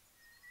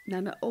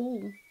 None at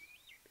all.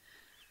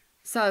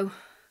 So,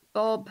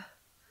 Bob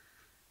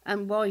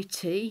and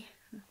Whitey,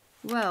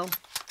 well,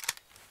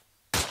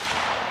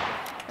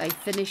 they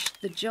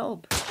finished the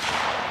job.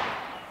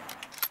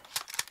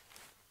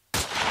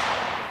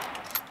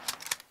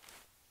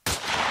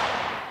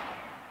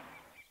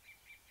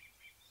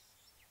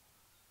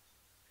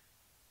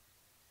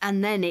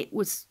 And then it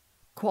was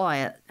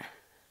quiet.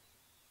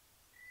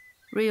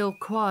 Real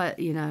quiet,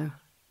 you know.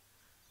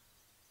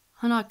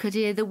 And I could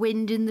hear the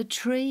wind in the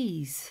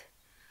trees.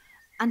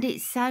 And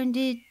it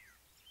sounded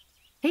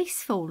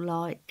peaceful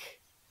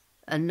like.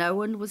 And no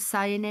one was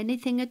saying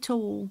anything at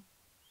all.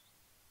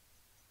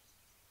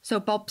 So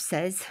Bob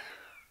says,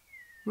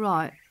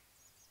 "Right,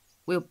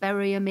 we'll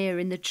bury 'em here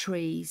in the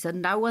trees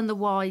and no one the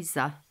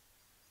wiser."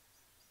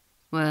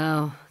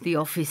 Well, the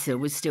officer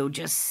was still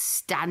just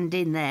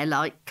standing there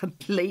like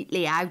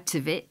completely out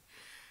of it.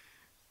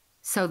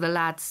 So the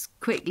lads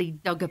quickly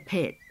dug a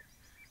pit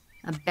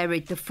and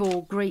buried the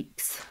 4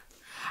 Greeks.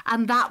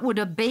 And that would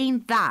have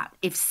been that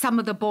if some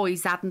of the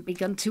boys hadn't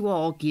begun to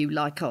argue,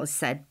 like I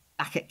said,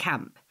 back at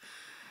camp.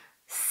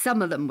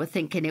 Some of them were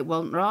thinking it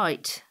wasn't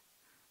right.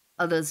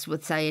 Others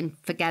were saying,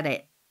 forget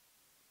it.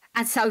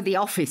 And so the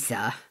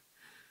officer,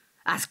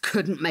 as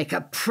couldn't make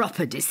a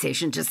proper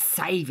decision to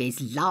save his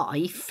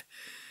life,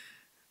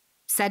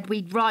 said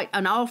we'd write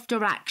an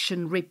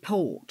after-action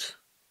report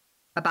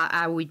about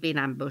how we'd been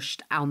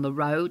ambushed on the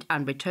road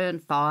and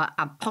returned fire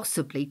and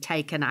possibly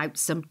taken out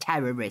some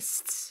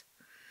terrorists.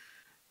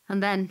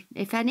 And then,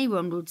 if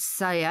anyone would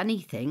say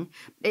anything,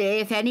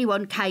 if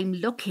anyone came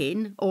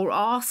looking or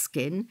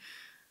asking,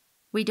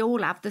 we'd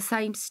all have the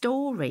same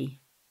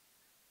story.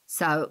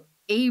 So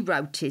he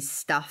wrote his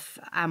stuff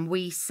and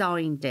we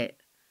signed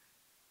it.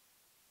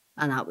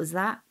 And that was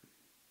that.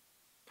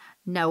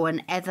 No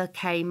one ever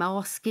came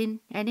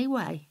asking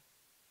anyway.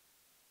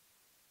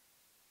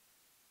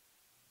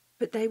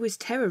 But they was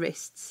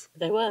terrorists.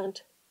 They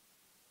weren't.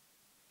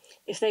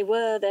 If they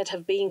were, they'd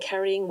have been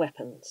carrying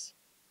weapons.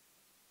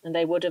 And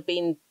they would have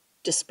been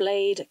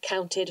displayed,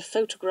 counted,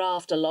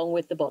 photographed along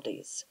with the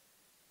bodies.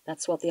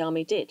 That's what the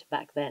army did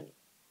back then.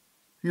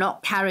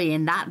 Not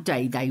carrying that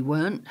day, they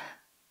weren't.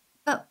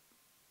 But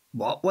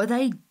what were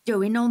they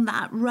doing on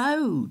that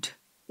road?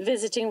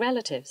 Visiting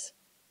relatives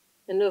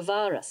in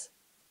Novaras,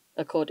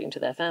 according to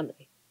their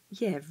family.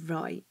 Yeah,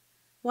 right.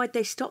 Why'd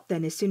they stop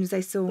then as soon as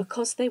they saw...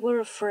 Because they were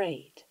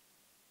afraid.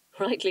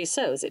 Rightly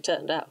so, as it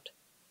turned out.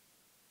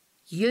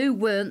 You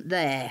weren't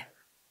there.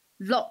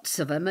 Lots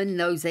of them in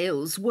those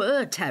hills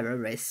were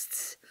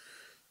terrorists,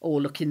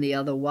 all looking the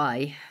other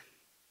way.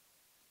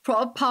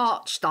 Proper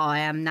parched I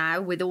am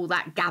now with all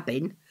that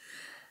gabbing.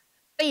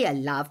 Here,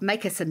 love,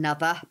 make us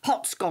another.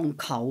 Pot's gone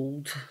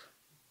cold.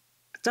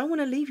 I don't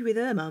want to leave you with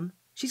her, Mum.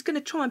 She's going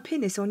to try and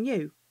pin this on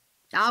you.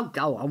 Oh,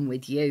 go on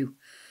with you.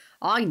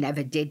 I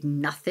never did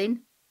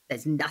nothing.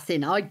 There's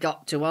nothing I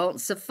got to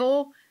answer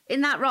for.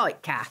 Isn't that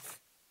right, Kath?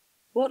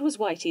 What was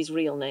Whitey's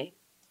real name?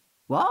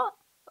 What?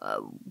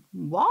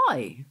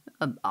 Why?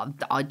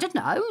 I don't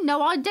know.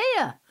 No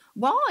idea.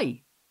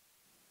 Why?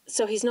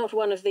 So he's not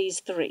one of these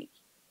three?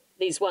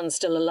 These ones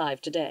still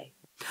alive today?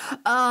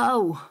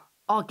 Oh,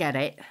 I get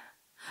it.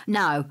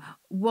 No,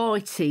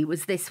 Whitey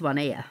was this one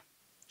here.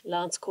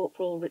 Lance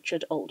Corporal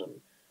Richard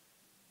Oldham.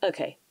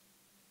 OK.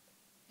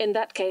 In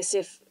that case,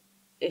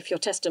 if your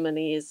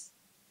testimony is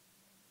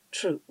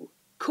true...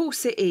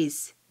 Course it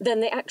is. Then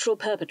the actual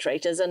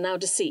perpetrators are now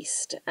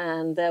deceased,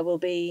 and there will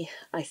be,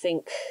 I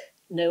think,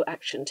 no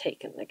action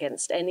taken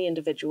against any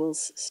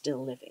individuals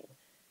still living.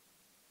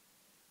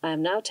 I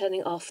am now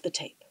turning off the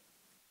tape.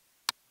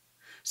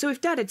 So if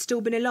Dad had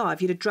still been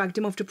alive, you'd have dragged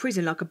him off to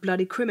prison like a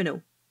bloody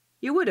criminal.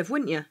 You would have,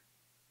 wouldn't you?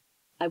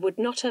 I would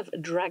not have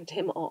dragged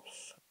him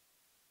off.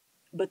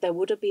 But there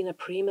would have been a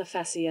prima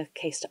facie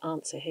case to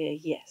answer here,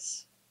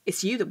 yes.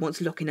 It's you that wants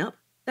locking up.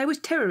 They was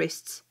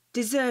terrorists.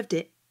 Deserved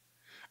it.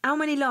 How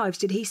many lives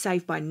did he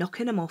save by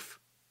knocking them off?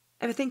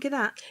 Ever think of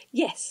that?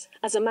 Yes,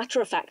 as a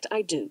matter of fact,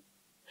 I do.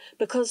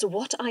 Because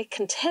what I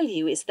can tell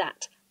you is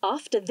that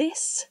after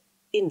this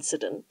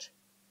incident,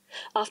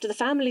 after the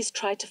families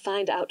tried to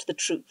find out the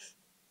truth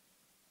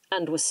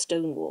and were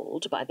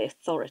stonewalled by the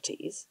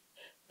authorities,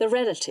 the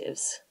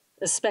relatives,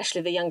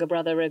 especially the younger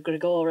brother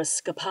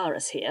Grigoris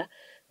Skaparis here,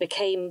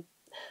 became,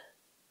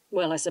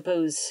 well, I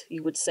suppose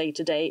you would say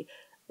today,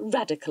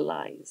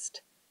 radicalised.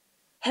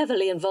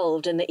 Heavily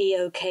involved in the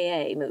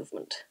EOKA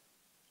movement.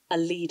 A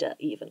leader,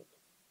 even.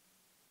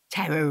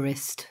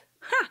 Terrorist.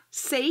 Ha!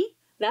 See?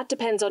 That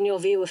depends on your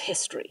view of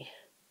history.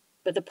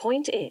 But the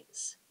point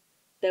is,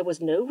 there was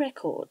no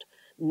record,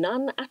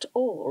 none at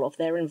all, of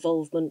their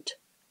involvement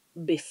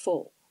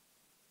before.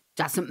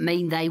 Doesn't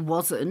mean they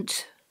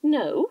wasn't.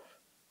 No.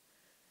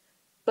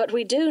 But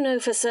we do know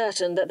for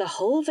certain that the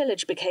whole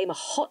village became a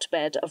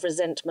hotbed of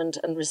resentment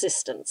and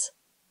resistance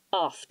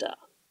after.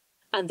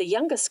 And the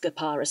younger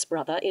Skaparis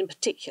brother in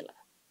particular,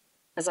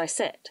 as I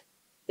said,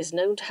 is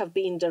known to have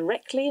been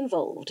directly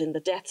involved in the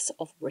deaths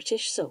of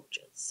British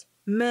soldiers.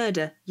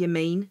 Murder, you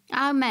mean?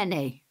 How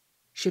many?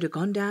 Should have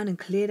gone down and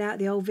cleared out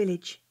the old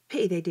village.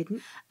 Pity they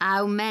didn't.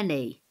 How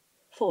many?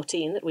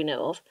 14 that we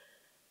know of.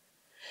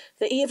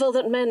 The evil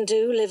that men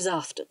do lives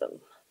after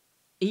them.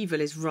 Evil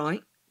is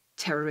right.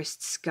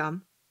 Terrorist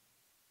scum.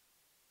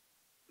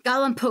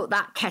 Go and put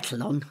that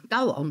kettle on.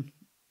 Go on.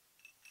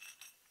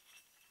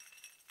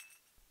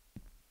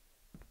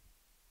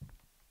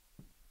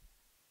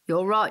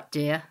 You're right,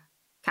 dear.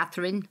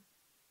 Catherine.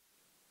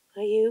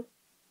 Are you?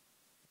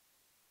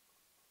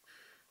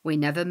 We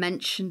never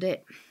mentioned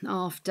it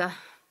after,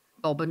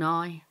 Bob and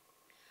I.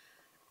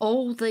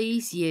 All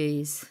these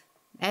years.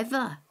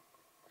 Ever.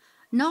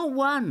 Not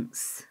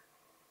once.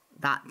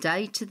 That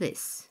day to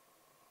this.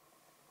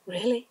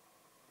 Really?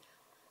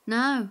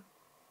 No.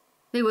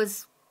 It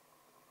was,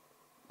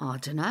 I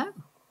don't know,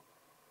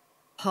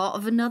 part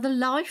of another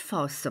life,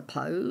 I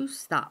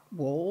suppose, that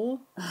war.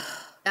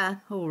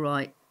 All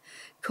right.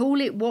 Call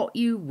it what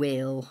you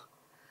will.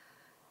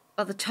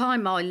 By the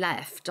time I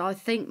left, I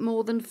think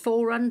more than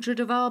 400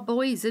 of our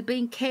boys had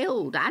been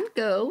killed, and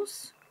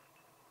girls.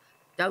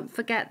 Don't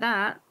forget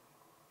that.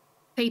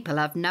 People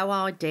have no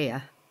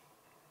idea.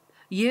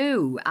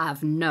 You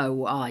have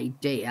no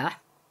idea.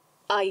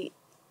 I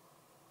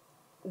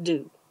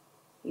do,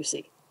 you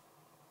see.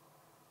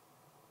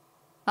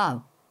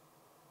 Oh.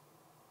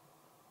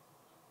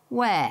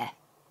 Where?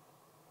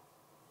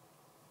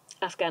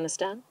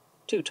 Afghanistan,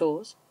 2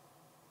 tours,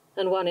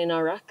 and 1 in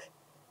Iraq.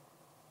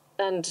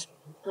 And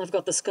I've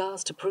got the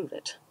scars to prove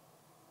it.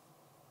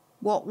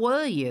 What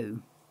were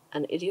you?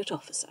 An idiot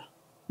officer.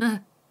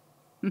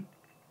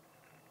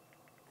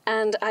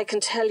 And I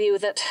can tell you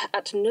that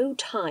at no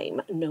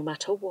time, no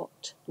matter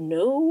what,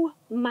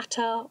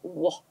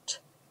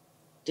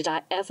 did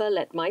I ever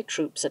let my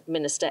troops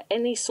administer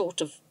any sort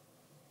of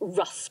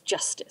rough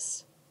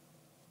justice.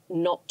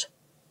 Not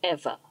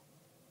ever.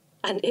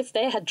 And if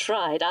they had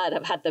tried, I'd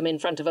have had them in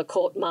front of a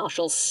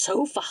court-martial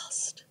so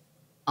fast.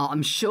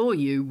 I'm sure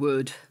you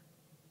would.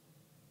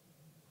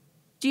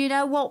 Do you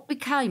know what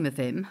became of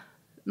him?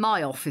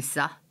 My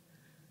officer.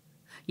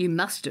 You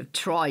must have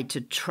tried to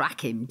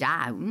track him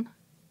down.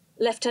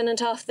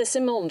 Lieutenant Arthur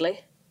Simondley.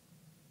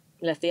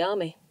 Left the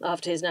army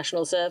after his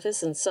national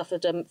service and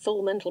suffered a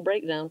full mental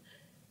breakdown.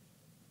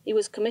 He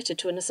was committed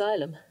to an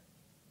asylum.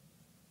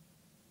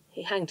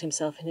 He hanged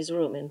himself in his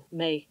room in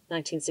May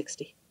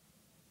 1960.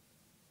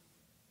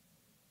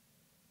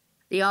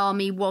 The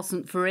army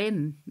wasn't for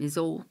him, is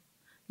all.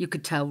 You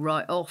could tell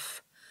right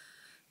off.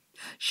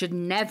 Should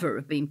never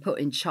have been put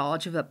in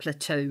charge of a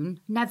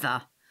platoon.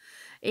 Never.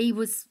 He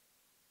was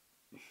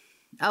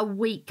a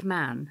weak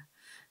man.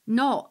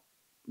 Not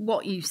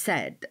what you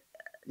said.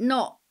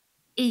 Not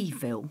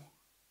evil.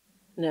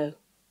 No.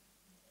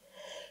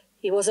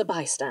 He was a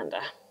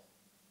bystander.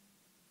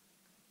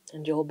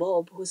 And your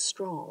Bob was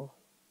strong.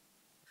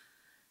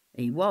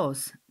 He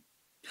was.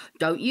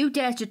 Don't you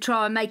dare to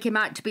try and make him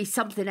out to be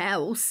something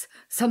else.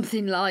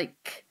 Something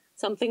like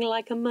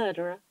a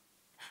murderer.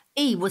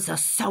 He was a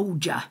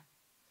soldier.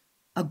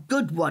 A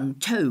good one,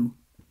 too.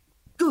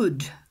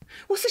 Good.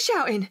 What's the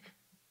shouting?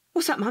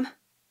 What's that, Mum?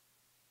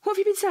 What have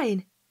you been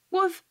saying?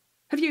 What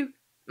have you...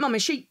 Mum,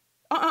 is she...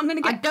 I'm going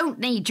to get... I don't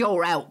need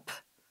your help.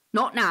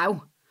 Not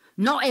now.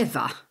 Not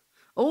ever.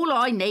 All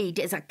I need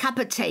is a cup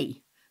of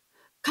tea.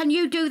 Can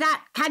you do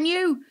that? Can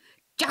you?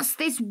 Just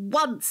this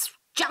once.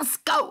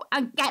 Just go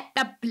and get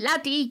the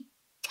bloody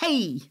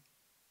tea.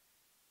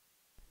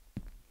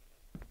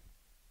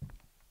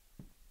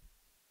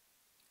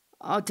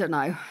 I don't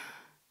know.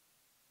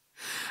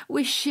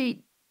 Wish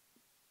she'd...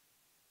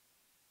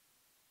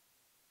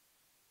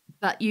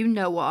 But you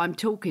know what I'm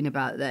talking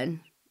about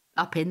then.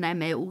 Up in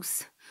them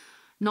hills.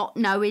 Not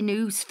knowing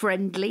who's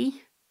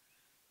friendly.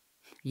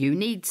 You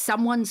need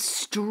someone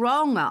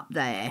strong up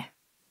there.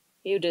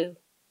 You do.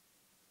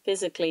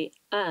 Physically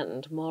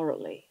and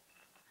morally.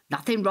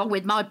 Nothing wrong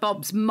with my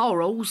Bob's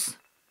morals.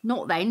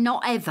 Not then,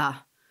 not ever.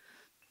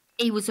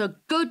 He was a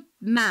good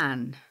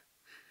man.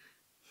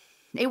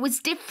 It was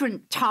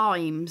different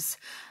times.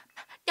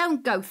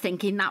 Don't go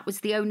thinking that was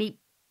the only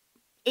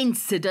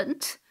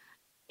incident.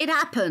 It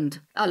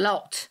happened a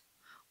lot.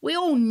 We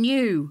all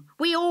knew.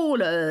 We all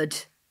heard.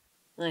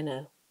 I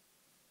know.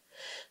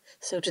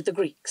 So did the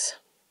Greeks.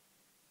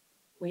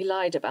 We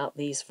lied about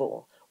these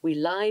four. We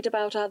lied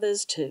about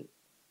others too.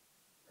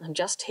 I'm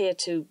just here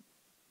to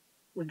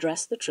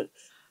redress the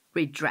truth.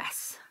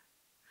 Redress.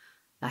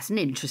 That's an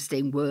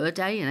interesting word,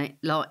 ain't it?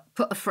 Like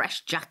put a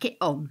fresh jacket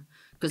on,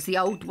 because the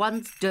old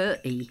one's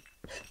dirty.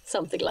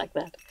 Something like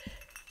that.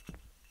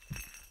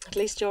 At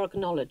least you're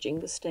acknowledging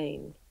the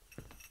stain.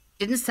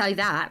 Didn't say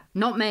that.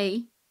 Not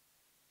me.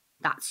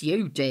 That's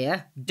you,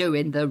 dear,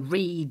 doing the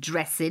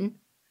redressing.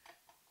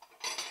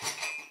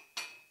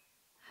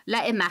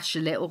 Let him mash a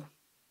little.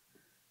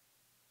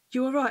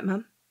 You all right,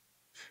 Mum?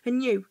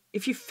 And you,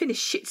 if you've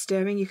finished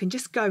shit-stirring, you can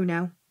just go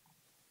now.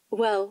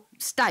 Well...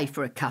 Stay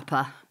for a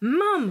cuppa.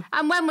 Mum!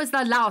 And when was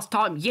the last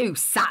time you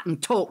sat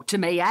and talked to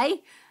me, eh?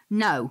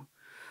 No.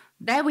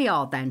 There we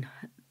are, then.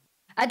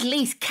 At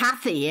least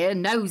Cathy here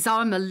knows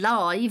I'm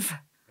alive.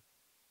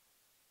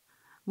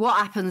 What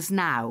happens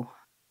now?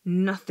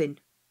 Nothing.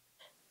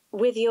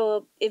 With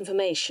your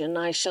information,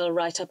 I shall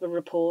write up a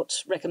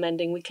report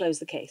recommending we close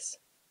the case.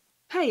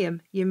 Pay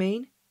 'em, you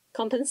mean?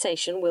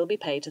 Compensation will be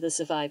paid to the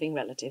surviving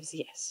relatives,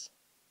 yes.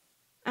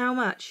 How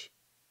much?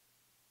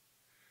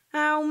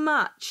 How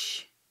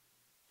much?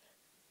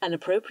 An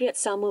appropriate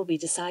sum will be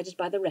decided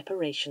by the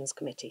Reparations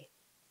Committee.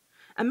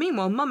 And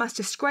meanwhile, Mum has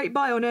to scrape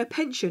by on her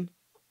pension.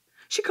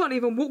 She can't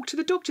even walk to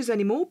the doctors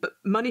anymore, but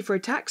money for a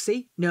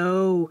taxi?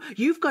 No,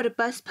 you've got a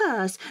bus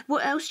pass.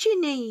 What else do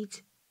you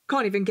need?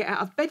 Can't even get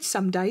out of bed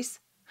some days.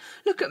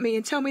 Look at me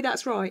and tell me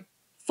that's right.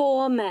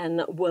 4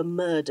 men were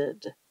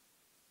murdered.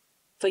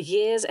 For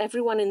years,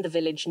 everyone in the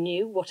village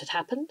knew what had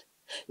happened,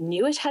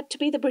 knew it had to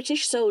be the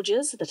British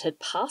soldiers that had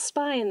passed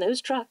by in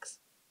those trucks.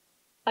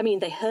 I mean,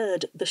 they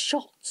heard the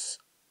shots.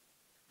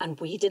 And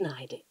we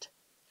denied it.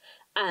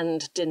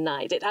 And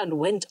denied it, and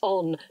went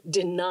on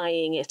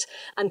denying it,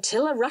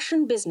 until a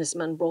Russian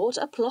businessman bought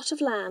a plot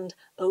of land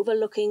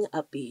overlooking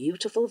a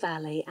beautiful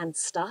valley and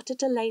started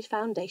to lay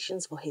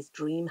foundations for his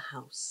dream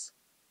house.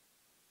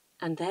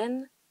 And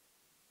then,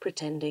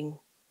 pretending,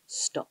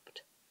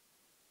 stopped.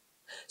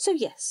 So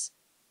yes,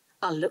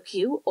 I'll look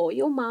you or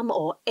your mum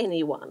or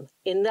anyone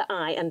in the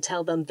eye and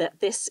tell them that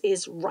this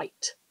is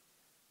right.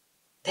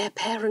 Their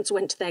parents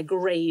went to their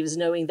graves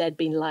knowing they'd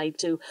been lied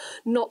to,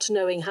 not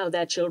knowing how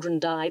their children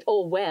died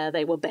or where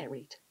they were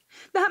buried.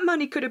 That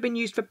money could have been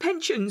used for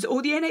pensions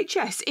or the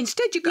NHS.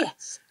 Instead you got...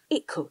 Yes,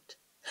 it could.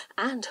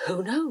 And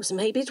who knows,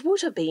 maybe it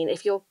would have been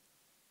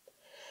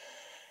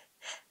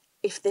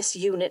if this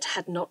unit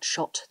had not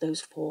shot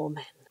those 4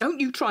 men. Don't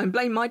you try and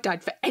blame my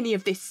dad for any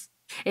of this.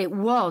 It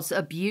was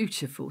a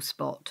beautiful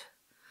spot.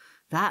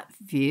 That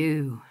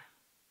view.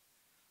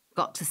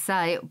 Got to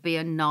say, it would be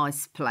a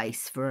nice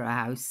place for a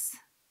house.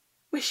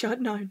 Wish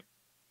I'd known.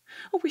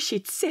 I wish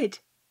he'd said.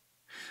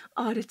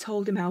 I'd have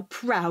told him how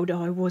proud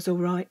I was, all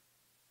right.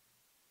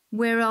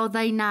 Where are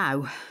they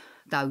now,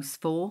 those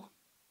 4?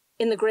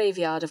 In the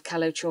graveyard of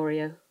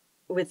Calochorio,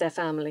 with their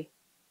family.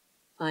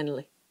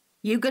 Finally.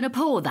 You going to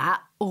pour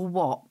that, or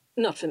what?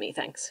 Not for me,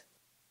 thanks.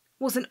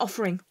 Wasn't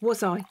offering,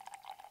 was I?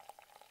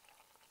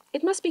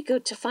 It must be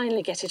good to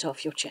finally get it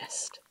off your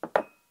chest.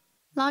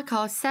 Like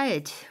I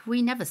said,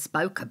 we never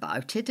spoke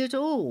about it at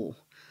all.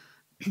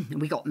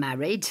 We got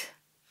married.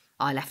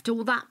 I left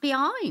all that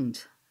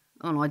behind.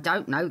 And I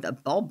don't know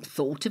that Bob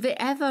thought of it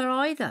ever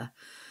either.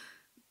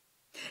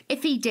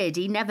 If he did,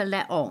 he never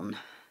let on.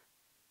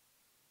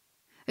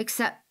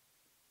 Except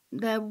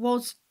there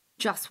was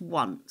just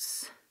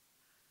once.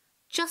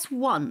 Just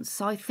once,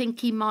 I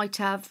think he might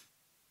have...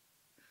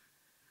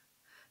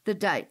 The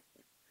day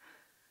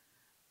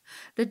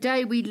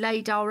we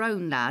laid our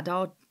own lad,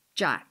 our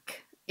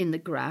Jack, in the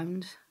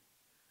ground.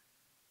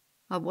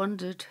 I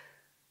wondered.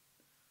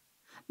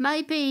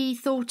 Maybe he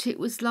thought it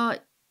was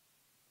like,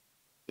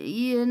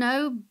 you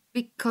know,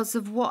 because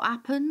of what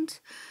happened.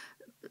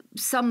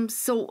 Some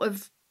sort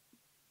of...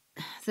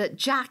 that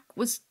Jack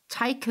was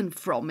taken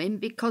from him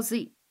because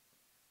he...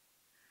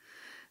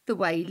 the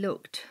way he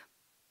looked.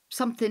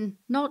 Something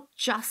not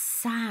just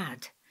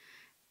sad.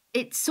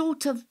 It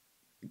sort of,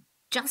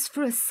 just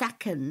for a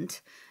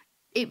second,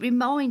 it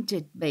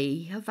reminded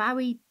me of how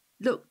he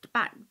looked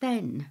back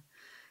then.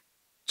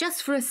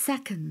 Just for a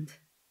second.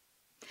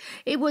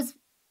 It was...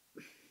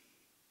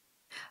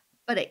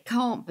 But it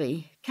can't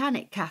be, can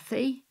it,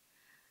 Cathy?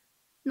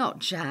 Not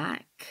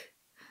Jack.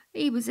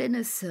 He was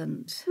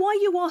innocent. Why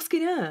are you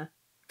asking her?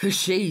 'Cause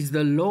she's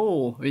the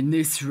law in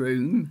this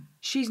room.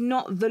 She's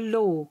not the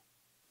law.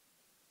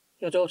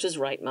 Your daughter's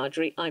right,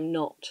 Marjorie. I'm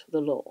not the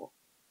law.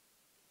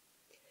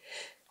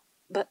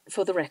 But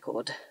for the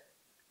record,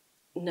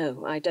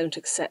 no, I don't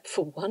accept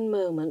for one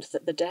moment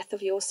that the death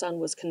of your son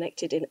was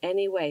connected in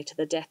any way to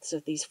the deaths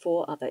of these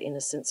 4 other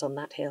innocents on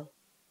that hill.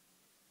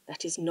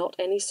 That is not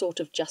any sort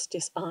of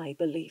justice I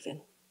believe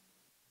in.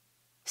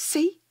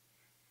 See?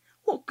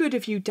 What good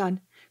have you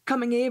done,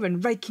 coming here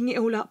and raking it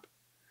all up?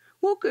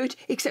 What good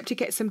except to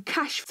get some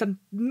cash from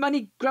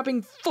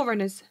money-grubbing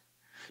foreigners,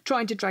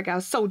 trying to drag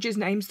our soldiers'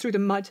 names through the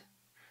mud?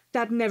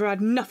 Dad never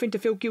had nothing to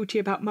feel guilty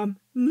about, Mum.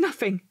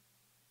 Nothing.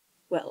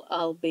 Well,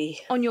 I'll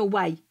be... On your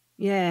way.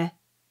 Yeah.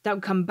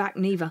 Don't come back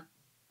neither.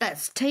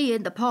 That's tea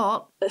in the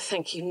pot.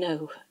 Thank you,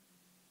 no.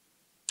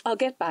 I'll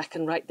get back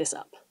and write this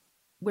up.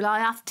 Will I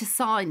have to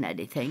sign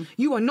anything?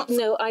 You are not...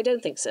 No, I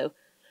don't think so.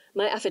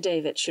 My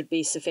affidavit should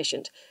be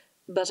sufficient,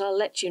 but I'll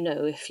let you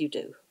know if you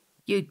do.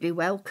 You'd be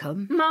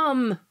welcome.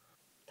 Mum!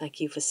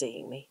 Thank you for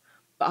seeing me.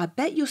 But I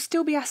bet you'll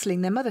still be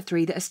hassling them other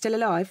 3 that are still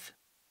alive.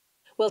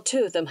 Well,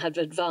 2 of them had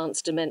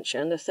advanced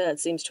dementia, and the 3rd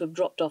seems to have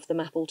dropped off the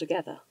map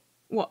altogether.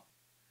 What?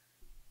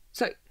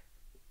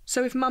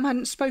 So if Mum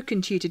hadn't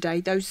spoken to you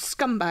today, those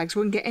scumbags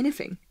wouldn't get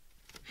anything?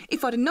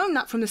 If I'd have known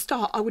that from the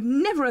start, I would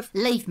never have...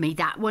 Leave me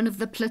that one of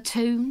the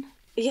platoon.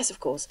 Yes, of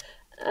course.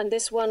 And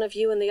this one of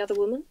you and the other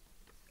woman?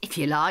 If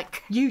you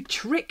like. You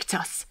tricked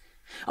us.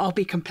 I'll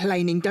be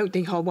complaining, don't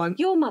think I won't.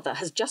 Your mother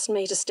has just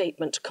made a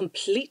statement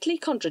completely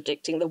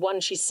contradicting the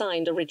one she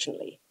signed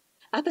originally,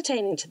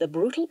 appertaining to the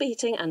brutal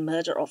beating and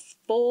murder of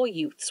 4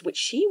 youths, which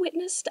she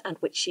witnessed and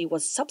which she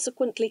was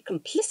subsequently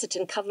complicit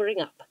in covering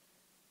up.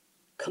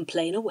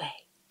 Complain away.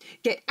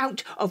 Get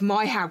out of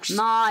my house.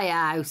 My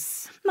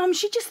house. Mum,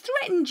 she just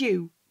threatened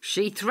you.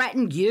 She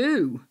threatened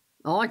you.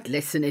 I'd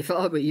listen if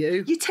I were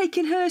you. You're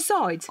taking her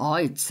side?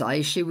 I'd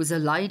say she was a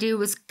lady who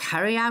was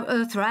carrying out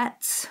her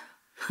threats.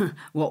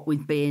 What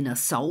with being a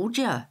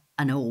soldier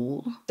and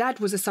all. Dad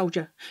was a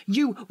soldier.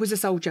 You was a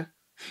soldier.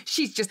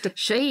 She's just a...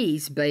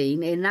 She's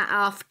been in that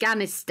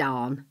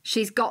Afghanistan.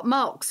 She's got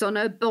marks on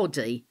her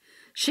body.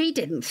 She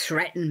didn't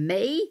threaten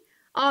me.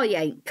 I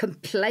ain't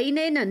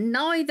complaining and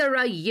neither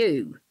are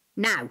you.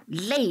 Now,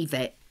 leave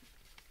it.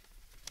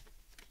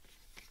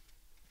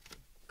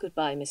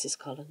 Goodbye, Mrs.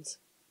 Collins.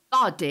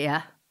 Oh,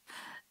 dear.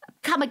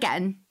 Come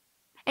again.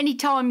 Any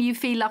time you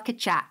feel like a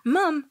chat.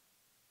 Mum!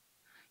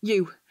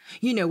 You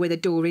know where the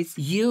door is.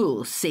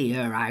 You'll see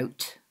her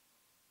out.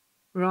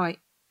 Right.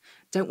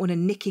 Don't want her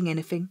nicking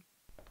anything.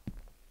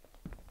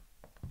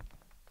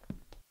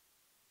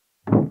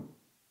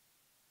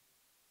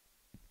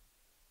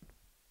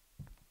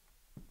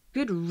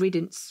 Good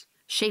riddance.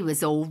 She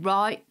was all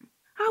right.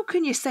 How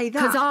can you say that?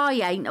 'Cause I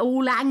ain't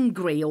all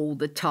angry all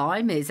the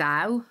time, is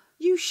how.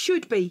 You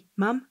should be,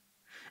 Mum.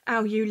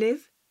 How you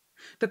live.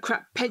 The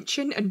crap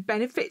pension and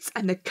benefits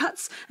and the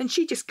cuts, and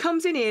she just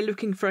comes in here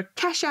looking for a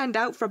cash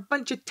handout for a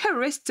bunch of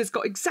terrorists that's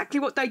got exactly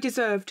what they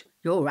deserved.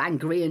 You're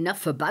angry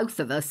enough for both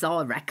of us,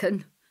 I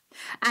reckon.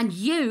 And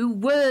you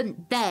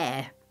weren't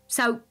there,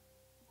 so...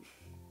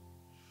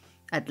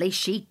 At least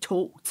she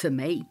talked to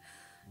me.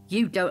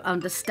 You don't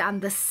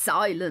understand the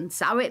silence,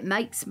 how it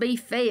makes me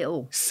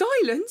feel.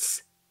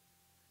 Silence?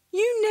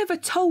 You never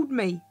told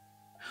me.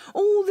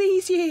 All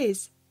these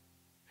years.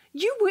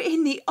 You were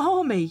in the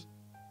army.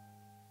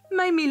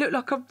 Made me look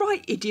like a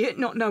right idiot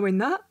not knowing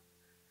that.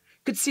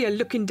 Could see her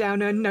looking down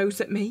her nose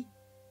at me.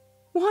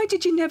 Why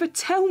did you never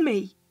tell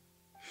me?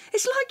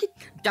 It's like...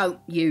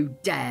 Don't you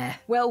dare.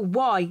 Well,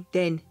 why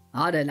then?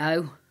 I don't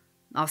know.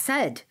 I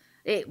said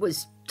it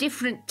was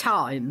different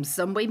times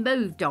and we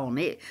moved on.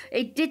 It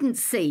didn't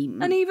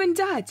seem... And even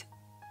Dad.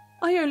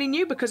 I only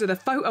knew because of the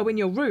photo in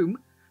your room,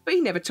 but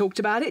he never talked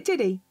about it, did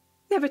he?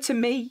 Never to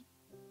me.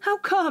 How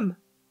come?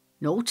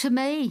 Nor to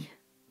me.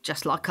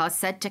 Just like I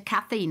said to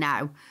Cathy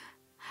now.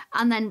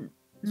 And then,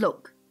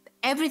 look,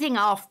 everything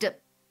after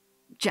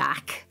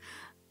Jack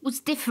was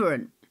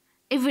different.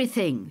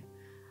 Everything.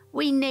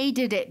 We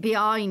needed it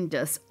behind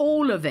us,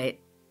 all of it.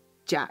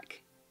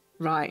 Jack.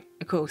 Right,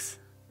 of course.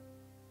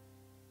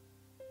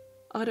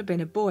 I'd have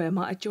been a boy, I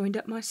might have joined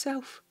up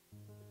myself.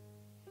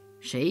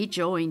 She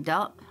joined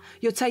up.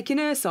 You're taking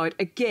her side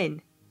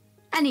again.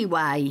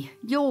 Anyway,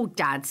 your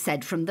dad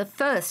said from the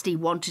first he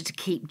wanted to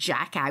keep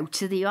Jack out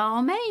of the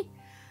army.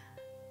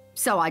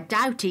 So I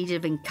doubt he'd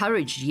have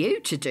encouraged you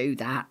to do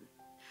that.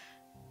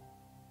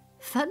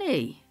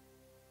 Funny.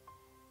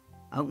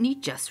 Only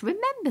just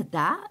remembered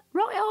that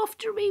right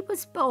after he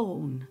was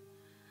born.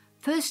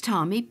 First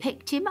time he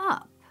picked him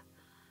up.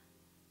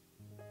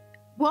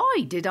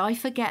 Why did I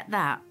forget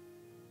that?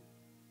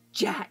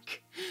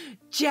 Jack,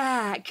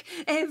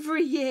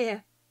 every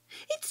year.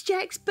 It's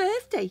Jack's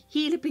birthday.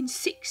 He'll have been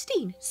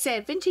 16,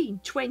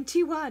 17,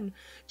 21.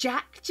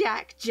 Jack.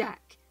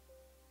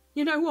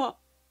 You know what?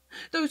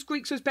 Those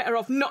Greeks was better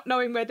off not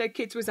knowing where their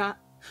kids was at,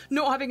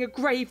 not having a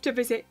grave to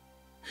visit,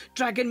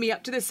 dragging me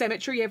up to the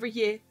cemetery every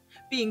year,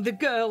 being the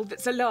girl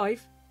that's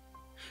alive.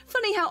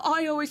 Funny how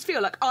I always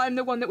feel like I'm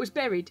the one that was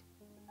buried.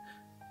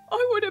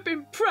 I would have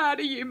been proud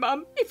of you,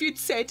 Mum, if you'd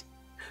said,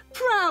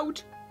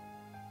 proud.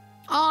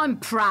 I'm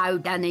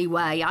proud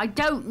anyway. I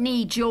don't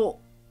need your...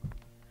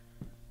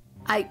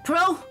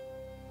 April,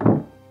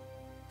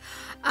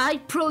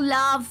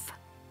 love.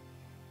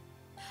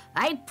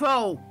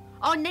 April,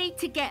 I need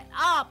to get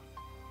up.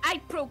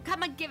 April,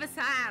 come and give us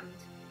a hand.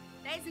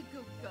 There's a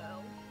good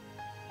girl.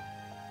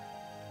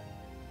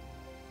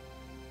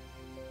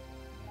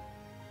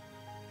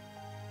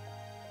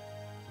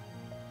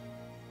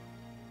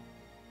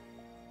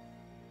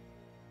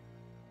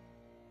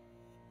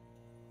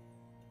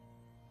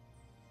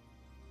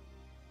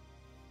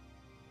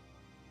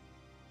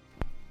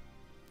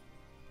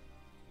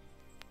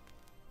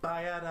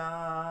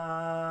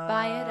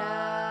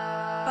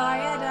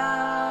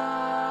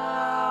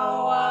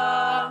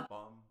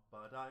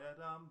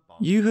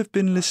 You have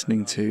been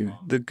listening to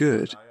The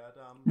Good,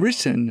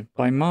 written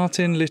by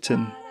Martin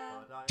Lytton,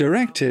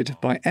 directed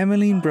by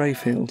Emmeline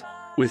Braefield,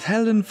 with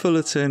Helen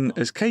Fullerton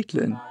as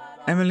Caitlin,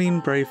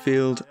 Emmeline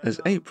Braefield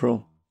as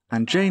April,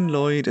 and Jayne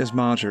Lloyd as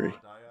Majorie.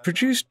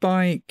 Produced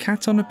by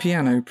Cat on a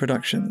Piano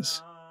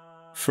Productions.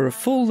 For a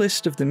full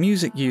list of the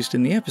music used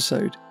in the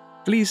episode,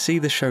 please see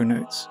the show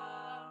notes.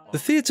 The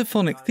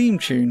Theatrephonic theme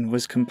tune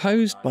was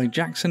composed by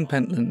Jackson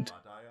Pentland,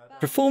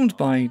 performed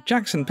by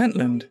Jackson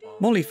Pentland,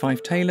 Mollie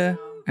Fyfe-Taylor,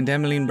 and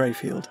Emmeline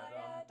Braefield.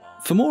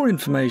 For more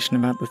information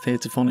about the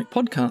Theatrephonic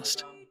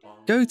podcast,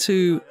 go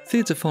to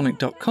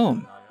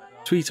theatrephonic.com,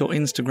 tweet or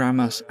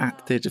Instagram us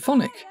at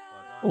Theatrephonic,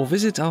 or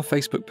visit our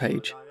Facebook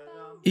page.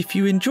 If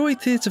you enjoy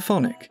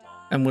Theatrephonic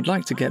and would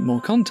like to get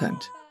more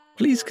content,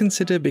 please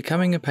consider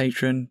becoming a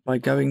patron by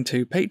going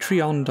to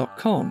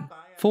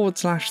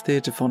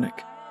patreon.com/Theatrephonic.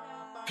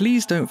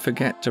 Please don't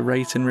forget to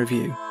rate and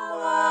review.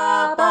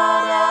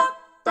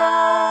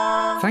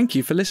 Thank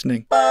you for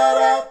listening.